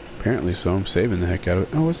 Apparently so. I'm saving the heck out of it.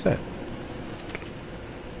 Oh, what's that?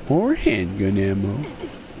 More handgun ammo.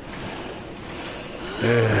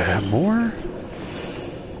 More?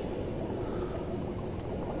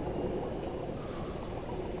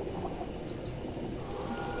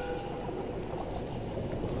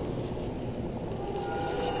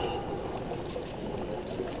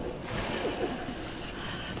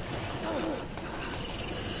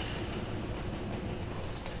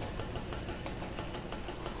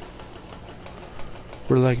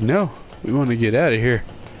 We're like, no, we want to get out of here.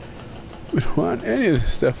 We don't want any of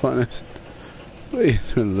this stuff on us.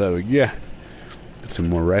 Please, for the love of God. Get some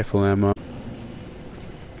more rifle ammo.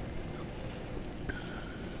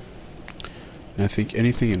 And I think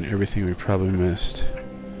anything and everything we probably missed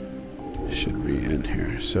should be in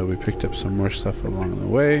here. So we picked up some more stuff along the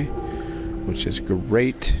way, which is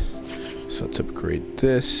great. So let's upgrade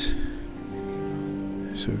this.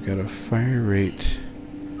 So we've got a fire rate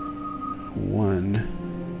 1.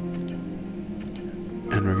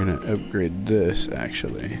 And we're going to upgrade this,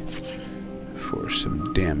 actually, for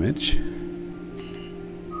some damage.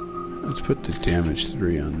 Let's put the damage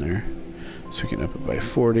 3 on there, so we can up it by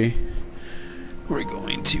 40. We're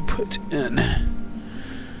going to put in...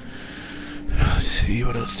 Let's see,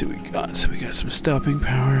 what else do we got? So we got some stopping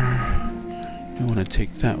power. We want to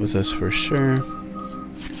take that with us for sure.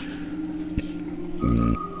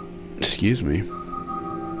 Excuse me.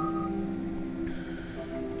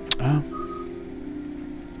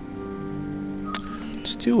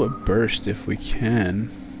 Let's do a burst if we can,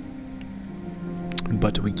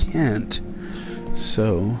 but we can't,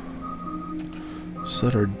 so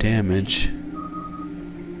let our damage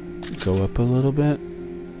go up a little bit,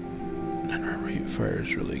 and our rate of fire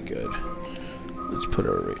is really good. Let's put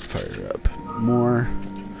our rate of fire up more.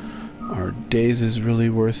 Our days is really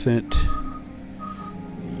worth it.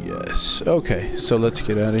 Yes. Okay, so let's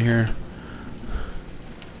get out of here.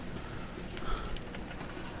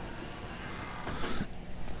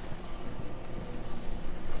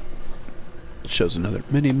 Shows another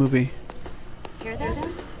mini movie. Hear that?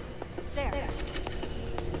 There.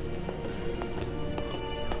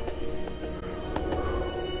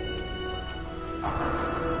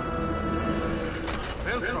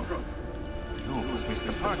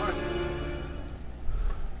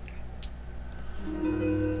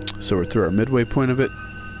 So we're through our midway point of it.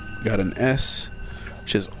 Got an S,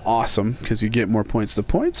 which is awesome because you get more points. The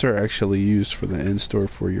points are actually used for the end store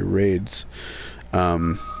for your raids.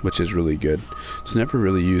 Which is really good. It's never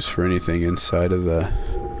really used for anything inside of the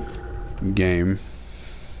game,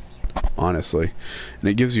 honestly. And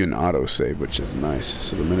it gives you an autosave, which is nice.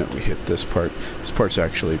 So the minute we hit this part's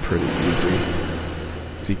actually pretty easy.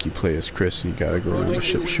 I think you play as Chris and you gotta go around the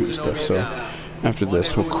ship shooting stuff. So after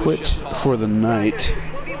this, we'll quit for the night.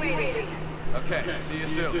 Okay, see you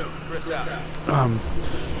soon. Chris out.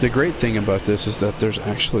 The great thing about this is that there's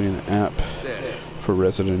actually an app for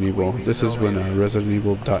Resident Evil. This is when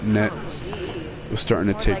ResidentEvil.net was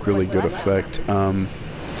starting to take really good effect.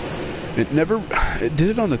 It did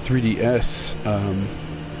it on the 3DS.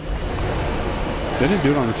 They didn't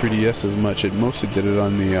do it on the 3DS as much. It mostly did it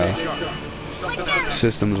on the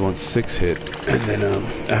systems once 6 hit, and then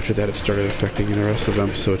after that it started affecting the rest of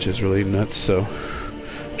them, so it's just really nuts. So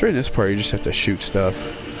during this part you just have to shoot stuff,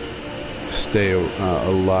 stay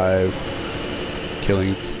alive,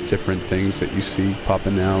 killing different things that you see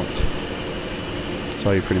popping out. That's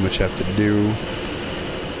all you pretty much have to do.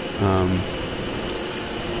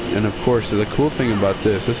 And of course, the cool thing about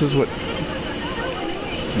this is what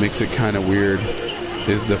makes it kind of weird,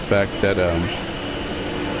 is the fact that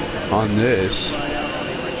on this,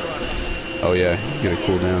 oh yeah, you gotta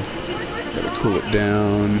cool down. Gotta cool it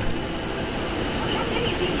down.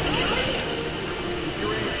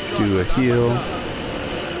 Do a heal.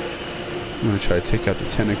 I'm going to try to take out the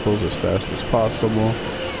tentacles as fast as possible.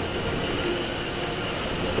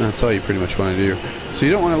 That's all you pretty much want to do. So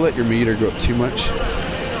you don't want to let your meter go up too much.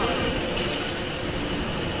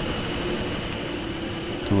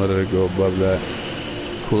 Don't let it go above that.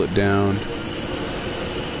 Cool it down.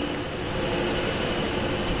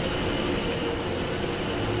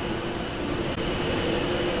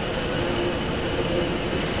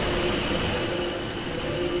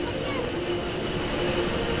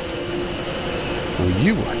 Oh,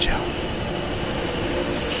 you watch out.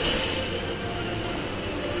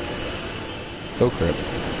 Oh crap.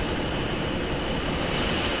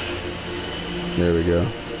 There we go.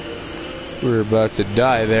 We're about to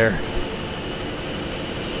die there.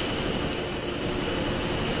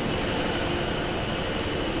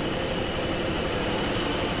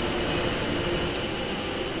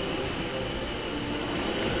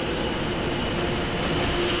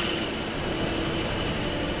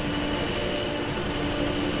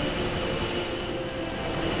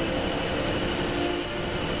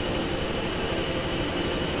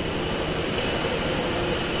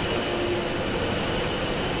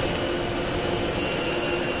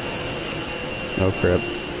 Oh crap.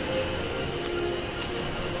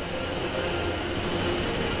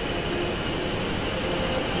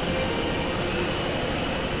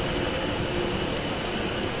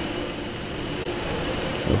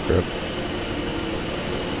 Oh crap.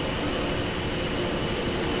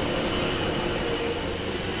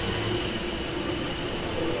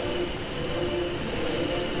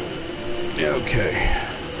 Okay.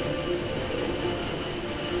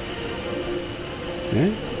 Yeah?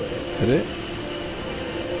 That it?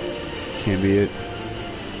 Can't be it.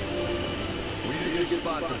 We need a good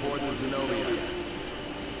spot to board the Zenobia.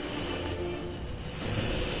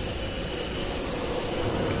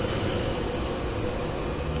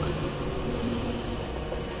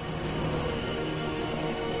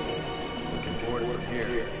 We can board from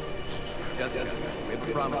here. Jessica, we have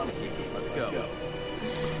a promise to keep. Let's go.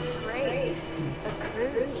 Great. A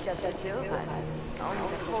cruise, just the two of us. Only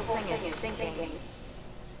the whole thing is sinking.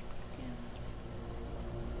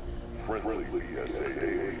 Friendly PSA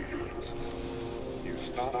patrons. You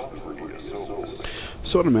stopped the Regia.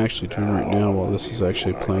 So what I'm actually doing right now while this is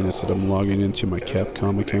actually playing is that I'm logging into my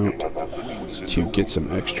Capcom account to get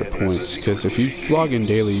some extra points. Because if you log in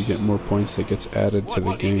daily, you get more points that gets added to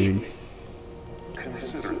the game.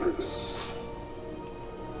 Consider this.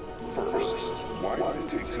 First, why did it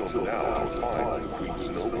take till now to find the Queen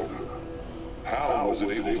Zenobia? How was it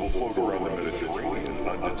able to float around the Mediterranean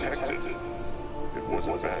undetected? It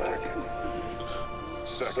wasn't magic.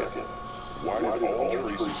 Second, why did all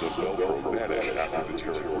traces of Veltro vanish after the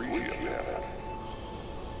Terra Regia panic?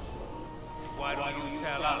 Why don't you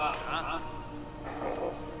tell us, huh?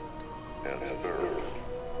 And third,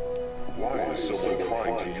 why is someone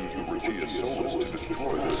trying to use the Regia Solis to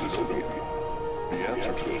destroy the Zenobia? The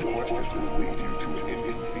answer to those questions will lead you to an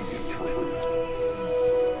inconvenient truth.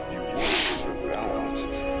 You worship the balance,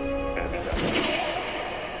 and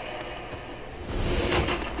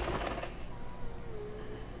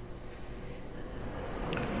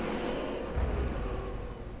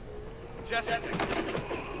Jessica,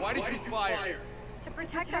 why did you fire? To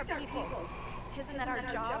protect our people. Isn't that our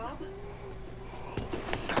job?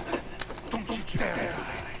 Don't you dare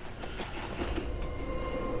die.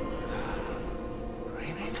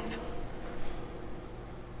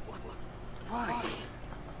 Why?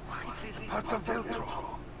 Why did part of Veltro?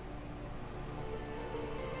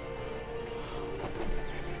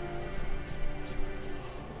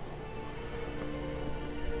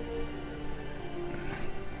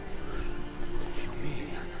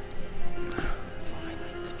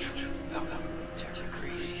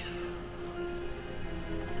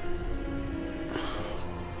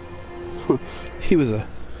 He was a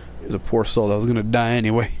poor soul that was gonna die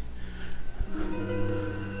anyway.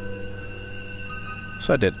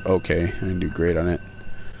 So I did okay. I didn't do great on it.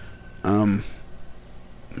 I'm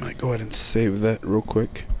gonna go ahead and save that real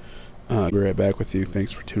quick. I'll be right back with you.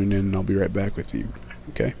 Thanks for tuning in, and I'll be right back with you.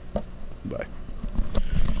 Okay? Bye.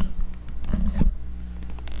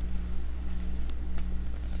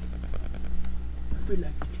 I feel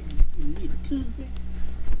like you need a little bit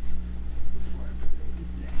before I play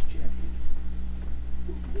this last chapter.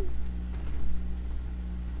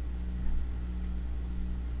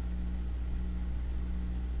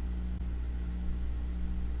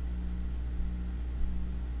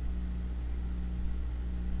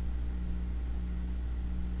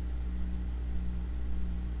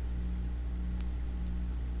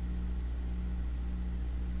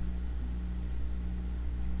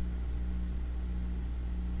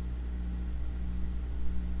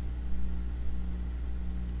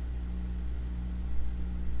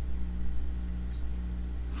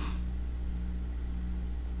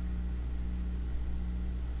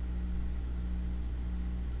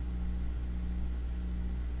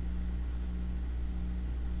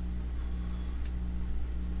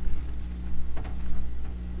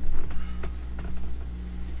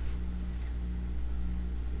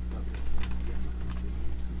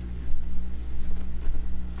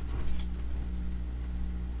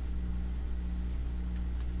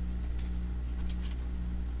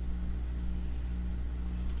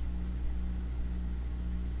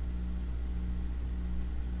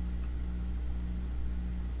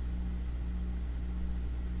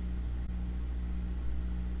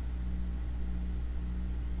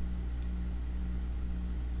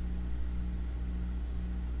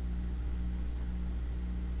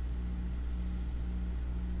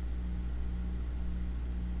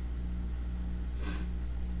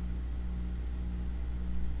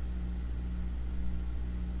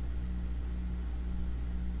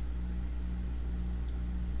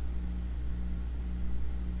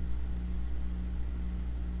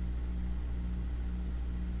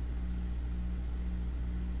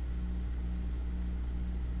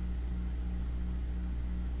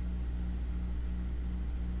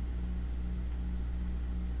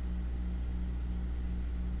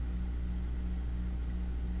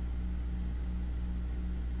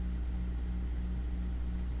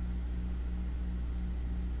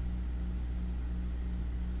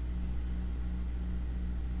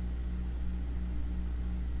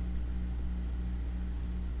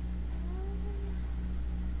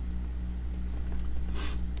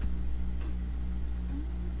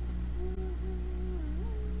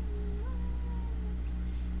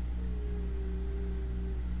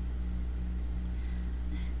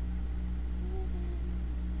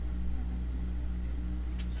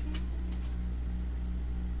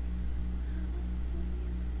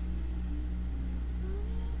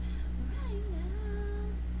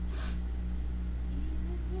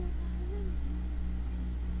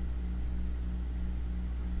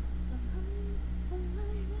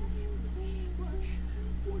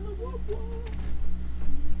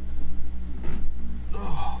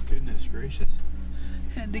 gracious.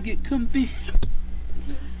 Had to get comfy.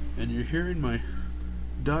 And you're hearing my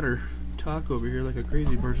daughter talk over here like a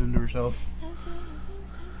crazy person to herself.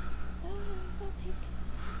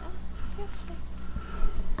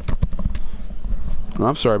 Well,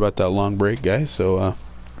 I'm sorry about that long break, guys. So,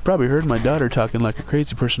 probably heard my daughter talking like a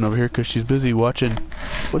crazy person over here because she's busy watching.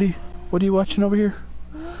 What are you watching over here?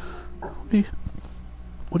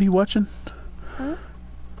 What are you watching? Huh?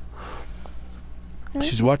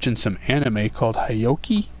 She's watching some anime called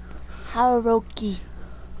Hayoki. Haroki.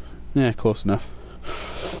 Yeah, close enough.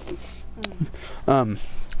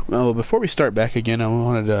 Well, before we start back again, I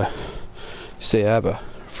wanted to say I have a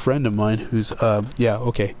friend of mine who's,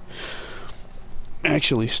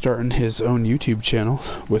 actually starting his own YouTube channel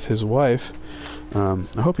with his wife.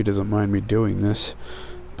 I hope he doesn't mind me doing this,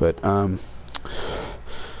 but, I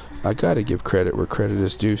gotta give credit where credit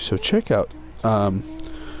is due, so check out,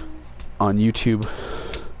 on YouTube,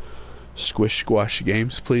 Squish Squash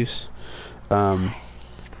Games, please.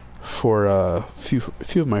 For a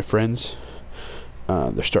few of my friends,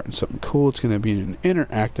 they're starting something cool. It's going to be an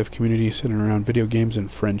interactive community centered around video games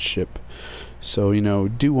and friendship. So,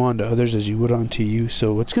 do unto others as you would unto you.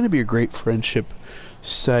 So it's going to be a great friendship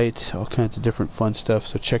site, all kinds of different fun stuff.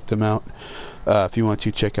 So check them out. If you want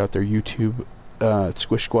to check out their YouTube,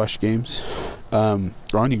 Squish Squash Games, on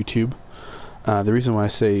YouTube. The reason why I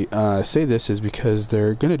say this is because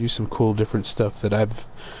they're going to do some cool different stuff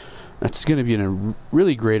that's going to be in a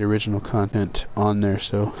really great original content on there,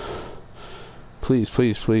 so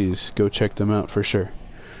please go check them out for sure.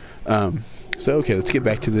 So okay, let's get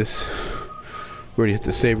back to this. We already hit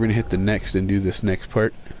the save. We're going to hit the next and do this next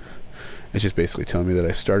part. It's just basically telling me that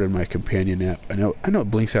I started my companion app. I know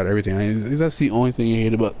it blinks out everything. That's the only thing I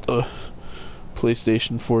hate about the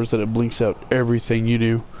PlayStation 4 is that it blinks out everything you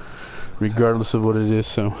do, regardless of what it is.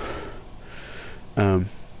 So 2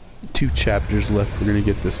 chapters left. We're gonna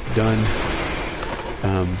get this done.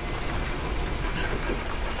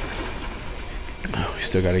 We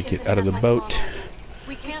still gotta get out of the boat.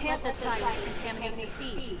 We can't let this virus contaminate the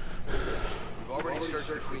sea. We've already searched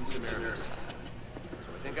for Queen Zenobia, so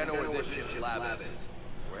I think I know where this ship's lab is.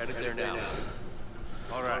 We're headed there now.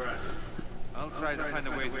 All right. I'll try to find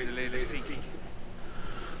a way to delay the sinking.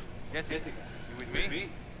 Jesse, you with me?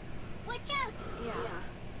 Watch out! Yeah.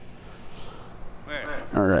 Where?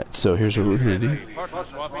 Alright, so here's what we're gonna do. Partner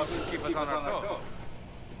swapping should keep us on our toes.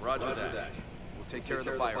 Roger that. We'll take care of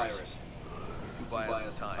the virus. You 2 buy us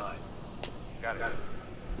some time. Got it.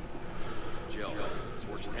 Jill, this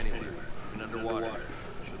works anywhere. Even underwater.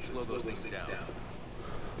 Should slow those things down.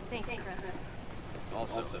 Thanks, Chris.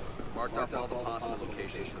 Also, marked off all the possible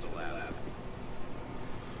locations for the lab.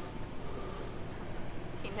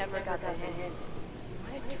 He never got the hint.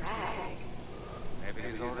 What a drag. Maybe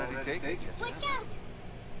he's already taken Jesse. Watch out!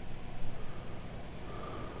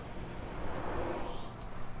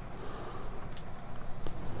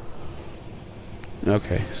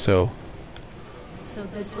 Okay, so So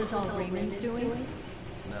this was all Raymond's doing?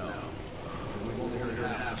 No. We've only heard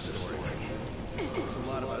half the story. There's a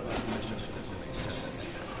lot about this mission that doesn't make sense.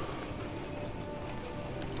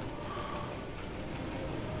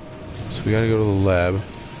 so we gotta go to the lab.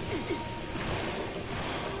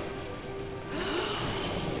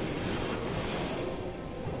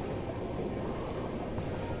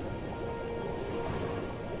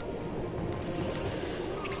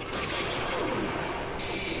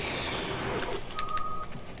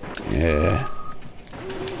 Yeah.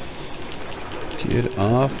 Get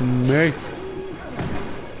off me.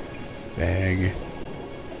 Bag.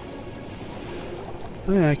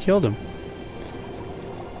 Oh yeah, I killed him.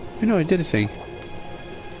 I did a thing.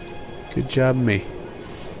 Good job, me.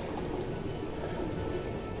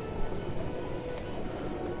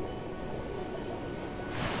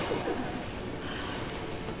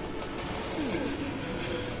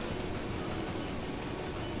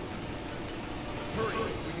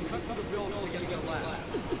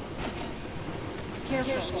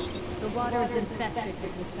 Careful. The water is infested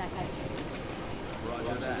with infected.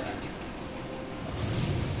 Roger that.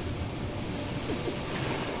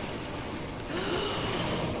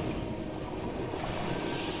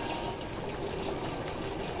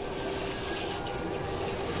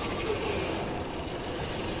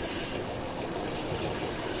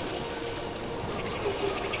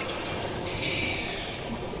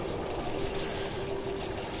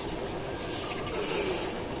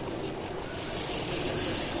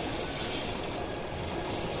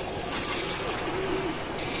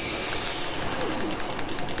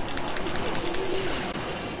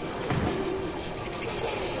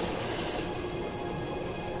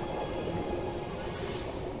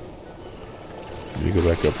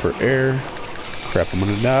 Look up for air. Crap, I'm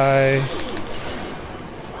gonna die.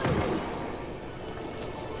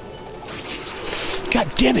 God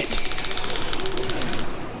damn it!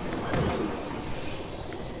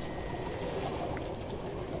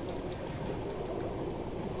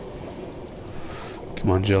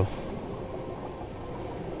 Come on, Jill.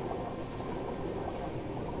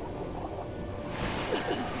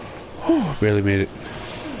 Whew, barely made it.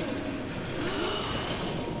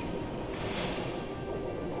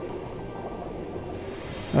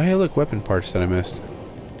 Oh, hey, look, weapon parts that I missed.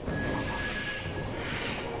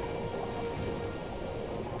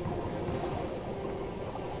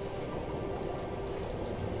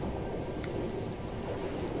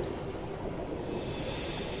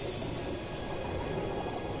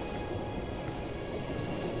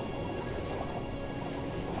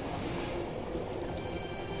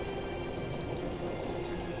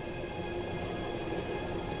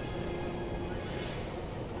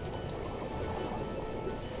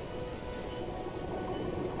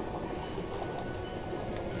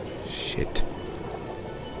 Shit.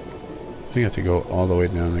 I think I have to go all the way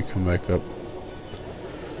down and come back up.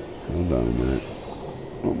 Hold on a minute.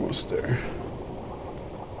 Almost there.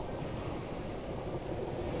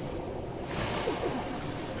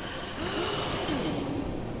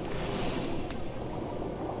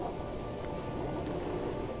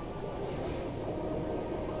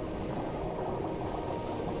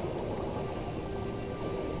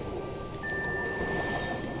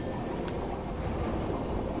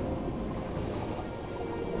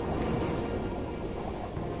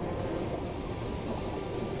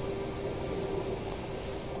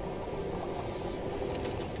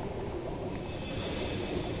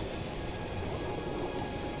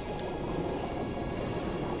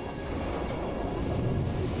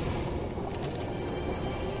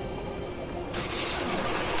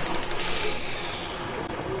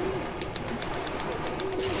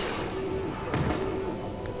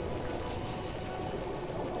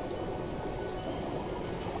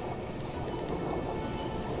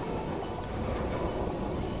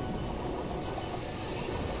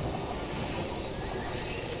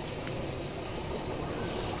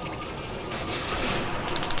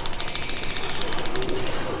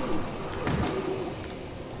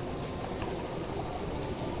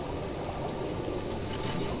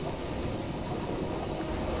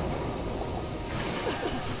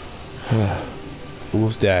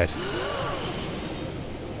 Almost died.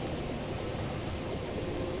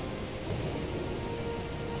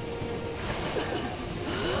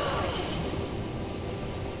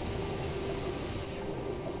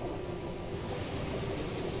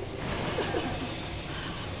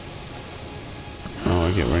 Oh,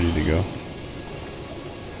 I get ready to go.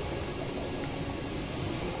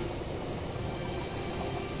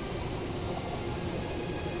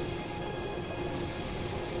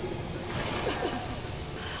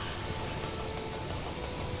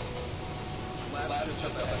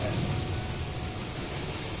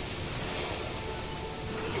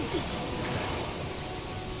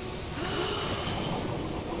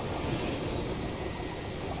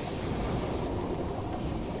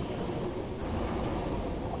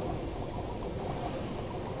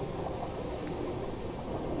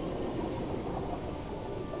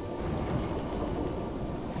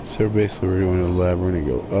 So basically we're going to the lab, we're going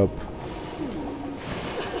to go up.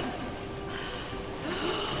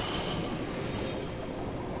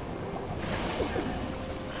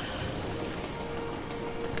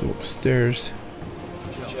 Go upstairs.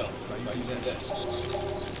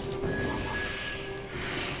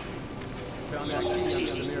 Found that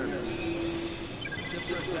key on the mirror. The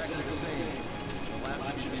ships are exactly the same. The lab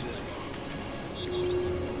should be this way.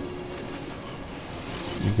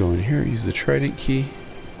 You go in here, use the trident key.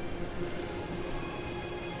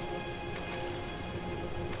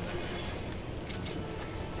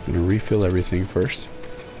 I'm gonna refill everything first.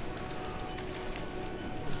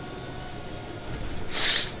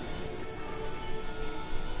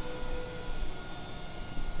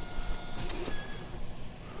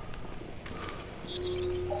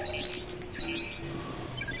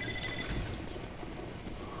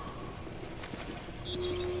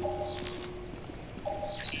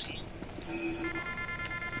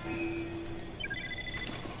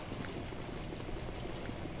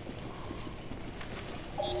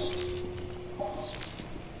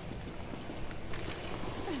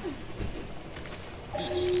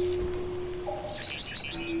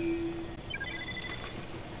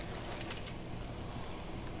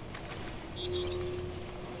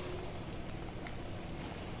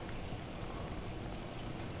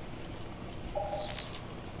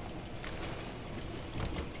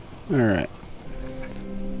 Alright.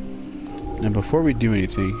 And before we do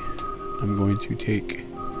anything, I'm going to take...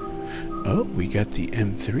 Oh, we got the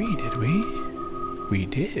M3, did we? We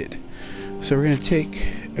did. So we're going to take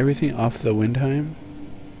everything off the Windheim.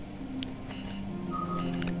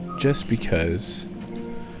 Just because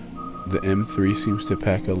the M3 seems to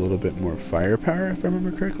pack a little bit more firepower, if I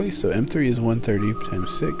remember correctly. So M3 is 130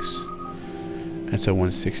 times 6. And it's a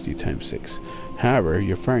 160 times 6. However,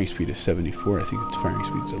 your firing speed is 74. I think its firing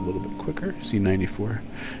speed's a little bit quicker. See, 94.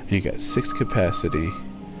 And you got 6 capacity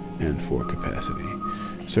and 4 capacity.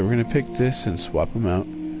 So we're going to pick this and swap them out.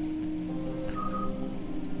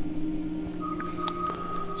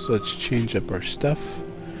 So let's change up our stuff.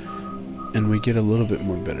 And we get a little bit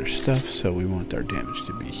more better stuff. So we want our damage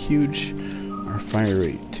to be huge. Our fire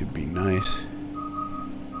rate to be nice.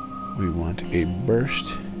 We want a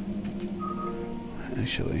burst.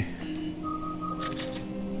 Actually,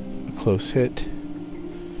 a close hit.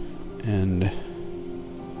 And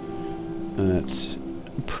that's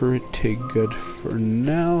pretty good for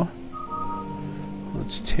now.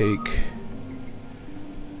 Let's take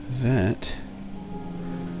that.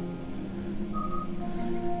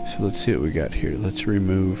 So let's see what we got here. Let's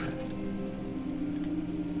remove.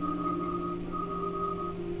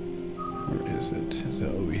 Where is it? Is that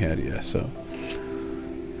what we had? Yeah, so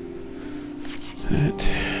that.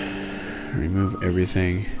 Remove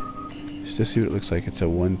everything. Just to see what it looks like. It's a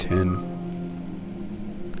 110.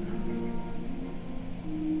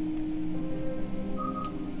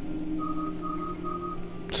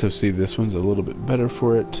 So see, this one's a little bit better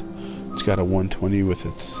for it. It's got a 120 with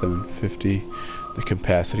its 750. The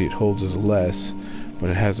capacity it holds is less, but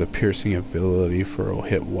it has a piercing ability for a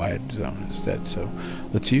hit wide zone instead. So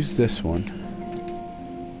let's use this one.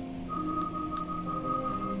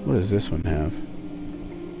 What does this one have?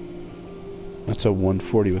 That's a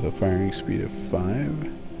 140 with a firing speed of 5.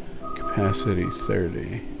 Capacity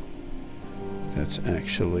 30. That's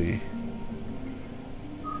actually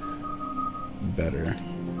better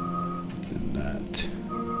than that.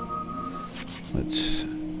 Let's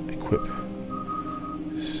equip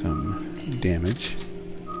some damage.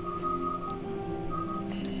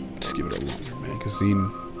 Let's give it a longer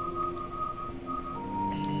magazine.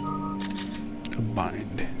 A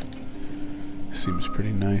bind. Seems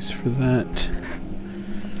pretty nice for that.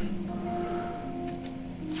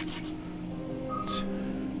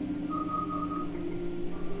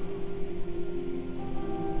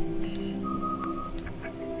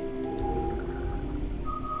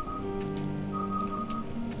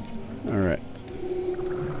 Alright.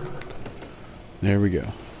 There we go.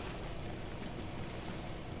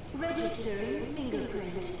 Registering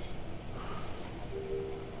fingerprint.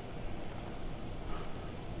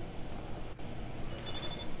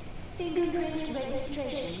 Fingerprint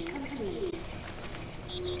registration complete.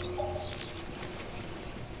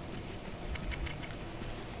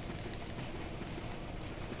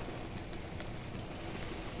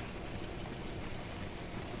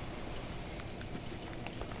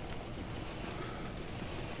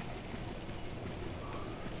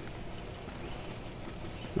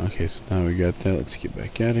 Okay, so now we got that. Let's get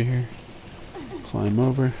back out of here. Climb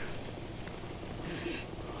over.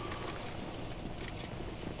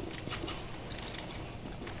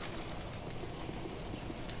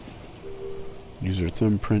 Use our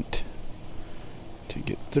thumbprint to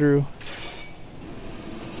get through.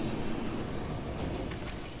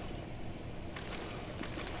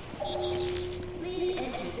 Please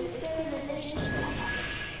enter the sterilization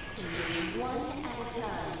chamber one at a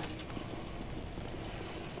time.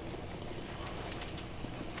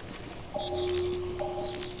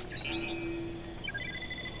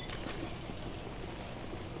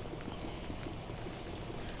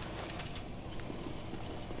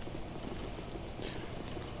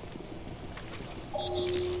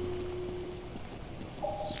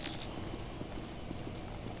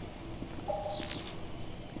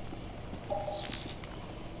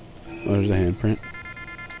 Oh, there's a handprint.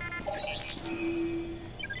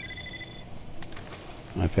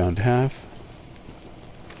 I found half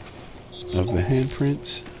of the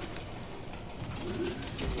handprints.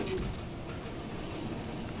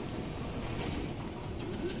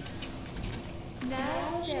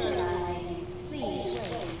 Now sterilizing. Please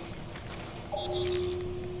wait.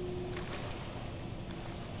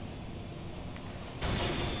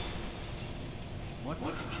 What?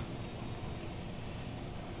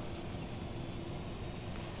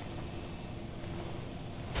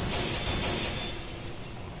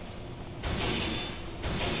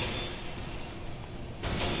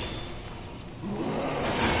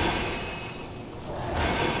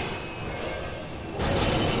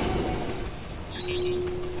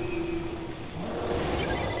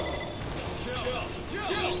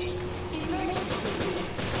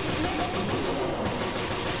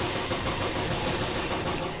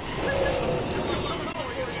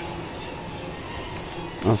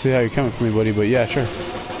 don't see how you're coming for me, buddy, but yeah, sure.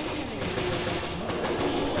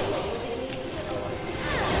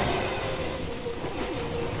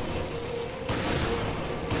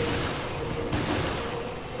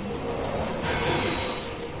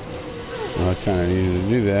 Well, I kind of needed to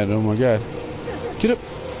do that. Oh my god. Get up!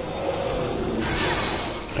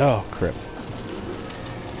 Oh, crap.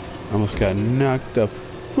 Almost got knocked the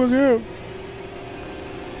fuck out.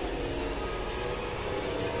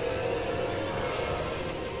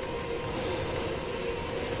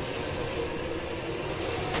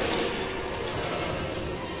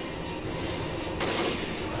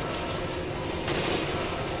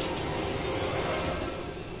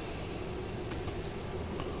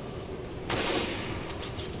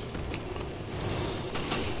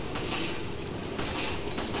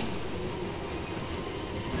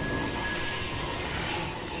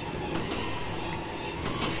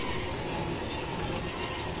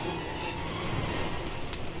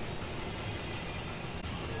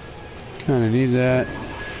 Kind of need that.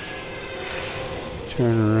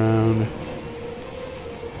 Turn around.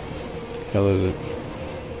 Hell is it?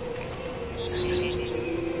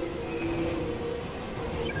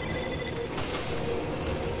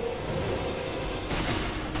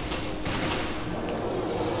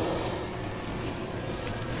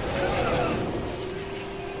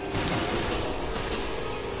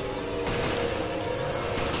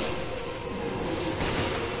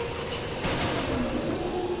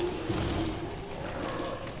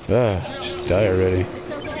 Just die already.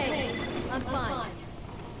 It's okay. I'm fine.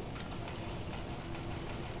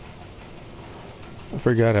 I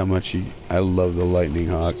forgot how much I love the Lightning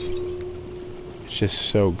Hawk. It's just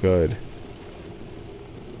so good.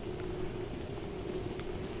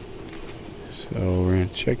 So we're gonna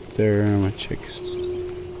check there. I'm gonna check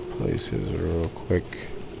places real quick.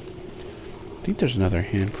 I think there's another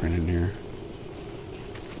handprint in here.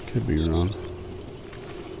 Could be wrong.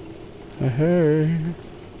 Hey.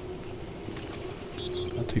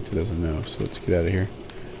 I'll take that as a no, so let's get out of here.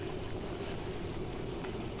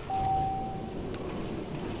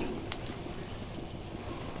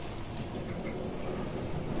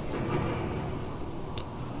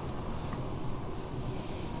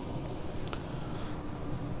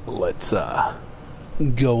 Let's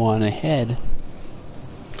go on ahead.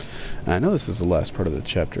 I know this is the last part of the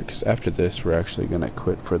chapter, because after this we're actually going to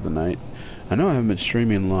quit for the night. I know I haven't been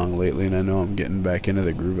streaming long lately, and I know I'm getting back into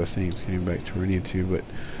the groove of things, getting back to where I need to, but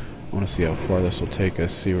I want to see how far this will take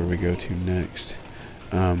us, see where we go to next.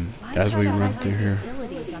 As we run through here,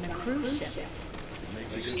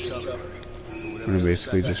 we're going to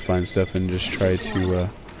basically just find stuff and just try to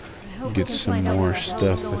get some more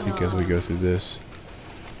stuff, I think, as we go through this.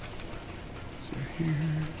 So here,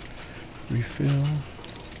 refill.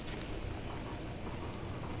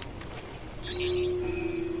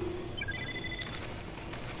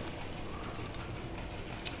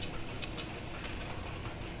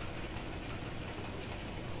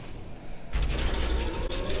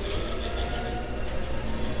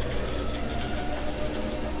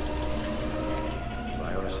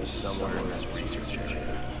 Somewhere in this research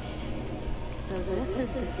area. So this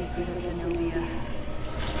is the secret of Zenobia.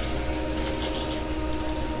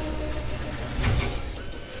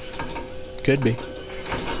 Could be.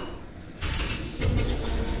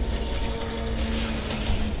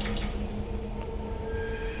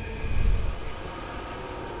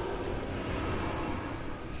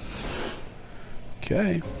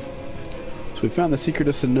 Okay. So we found the secret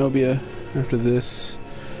of Zenobia. After this,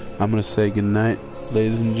 I'm gonna say goodnight,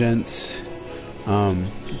 ladies and gents.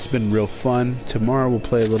 It's been real fun. Tomorrow we'll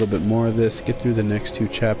play a little bit more of this, get through the next 2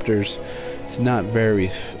 chapters. It's not very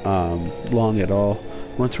long at all.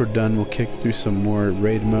 Once we're done, we'll kick through some more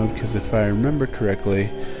raid mode, because if I remember correctly,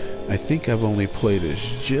 I think I've only played as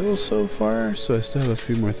Jill so far, so I still have a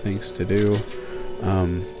few more things to do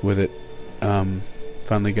with it.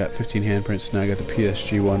 Finally got 15 handprints. Now I got the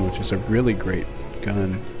PSG one, which is a really great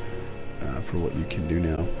gun for what you can do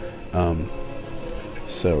now.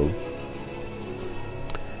 So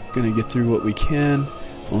gonna get through what we can.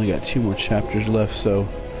 Only got 2 more chapters left, so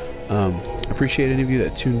appreciate any of you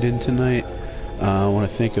that tuned in tonight. I want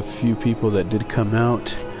to thank a few people that did come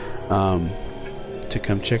out to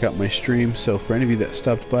come check out my stream. So for any of you that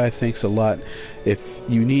stopped by, thanks a lot. If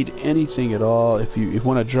you need anything at all, if you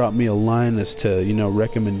want to drop me a line as to, you know,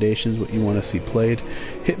 recommendations, what you want to see played,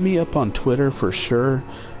 hit me up on Twitter for sure.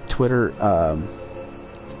 Twitter.com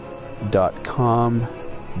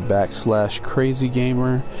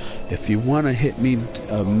facebook.com/crazygamer. If you want to hit me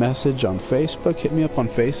a message on Facebook, hit me up on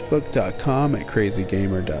facebook.com at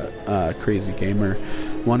crazygamer.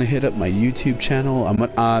 Want to hit up my YouTube channel?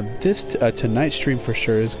 Tonight's stream for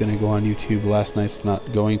sure is going to go on YouTube. Last night's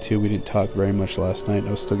not going to. We didn't talk very much last night.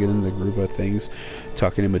 I was still getting in the groove of things,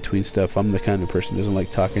 talking in between stuff. I'm the kind of person who doesn't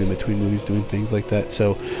like talking in between movies, doing things like that.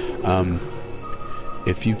 So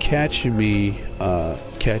if you catch me,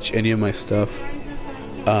 catch any of my stuff,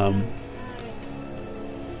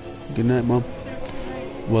 good night, Mom.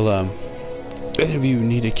 Well, any of you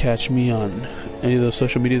need to catch me on any of those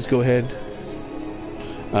social medias, go ahead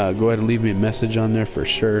and leave me a message on there for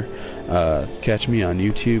sure. Catch me on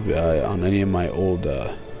YouTube, on any of my old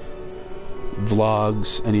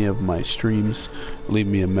vlogs, any of my streams. Leave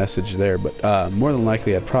me a message there. But more than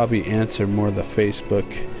likely, I'd probably answer more the Facebook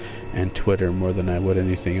and Twitter more than I would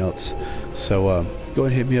anything else. So go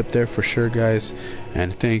ahead and hit me up there for sure, guys.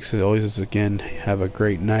 And thanks as always again. Have a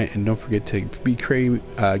great night, and don't forget to be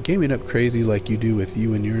gaming up crazy like you do with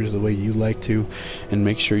you and yours the way you like to, and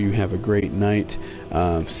make sure you have a great night.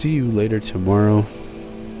 See you later tomorrow,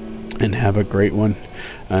 and have a great one,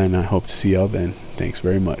 and I hope to see y'all then. Thanks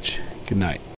very much. Good night.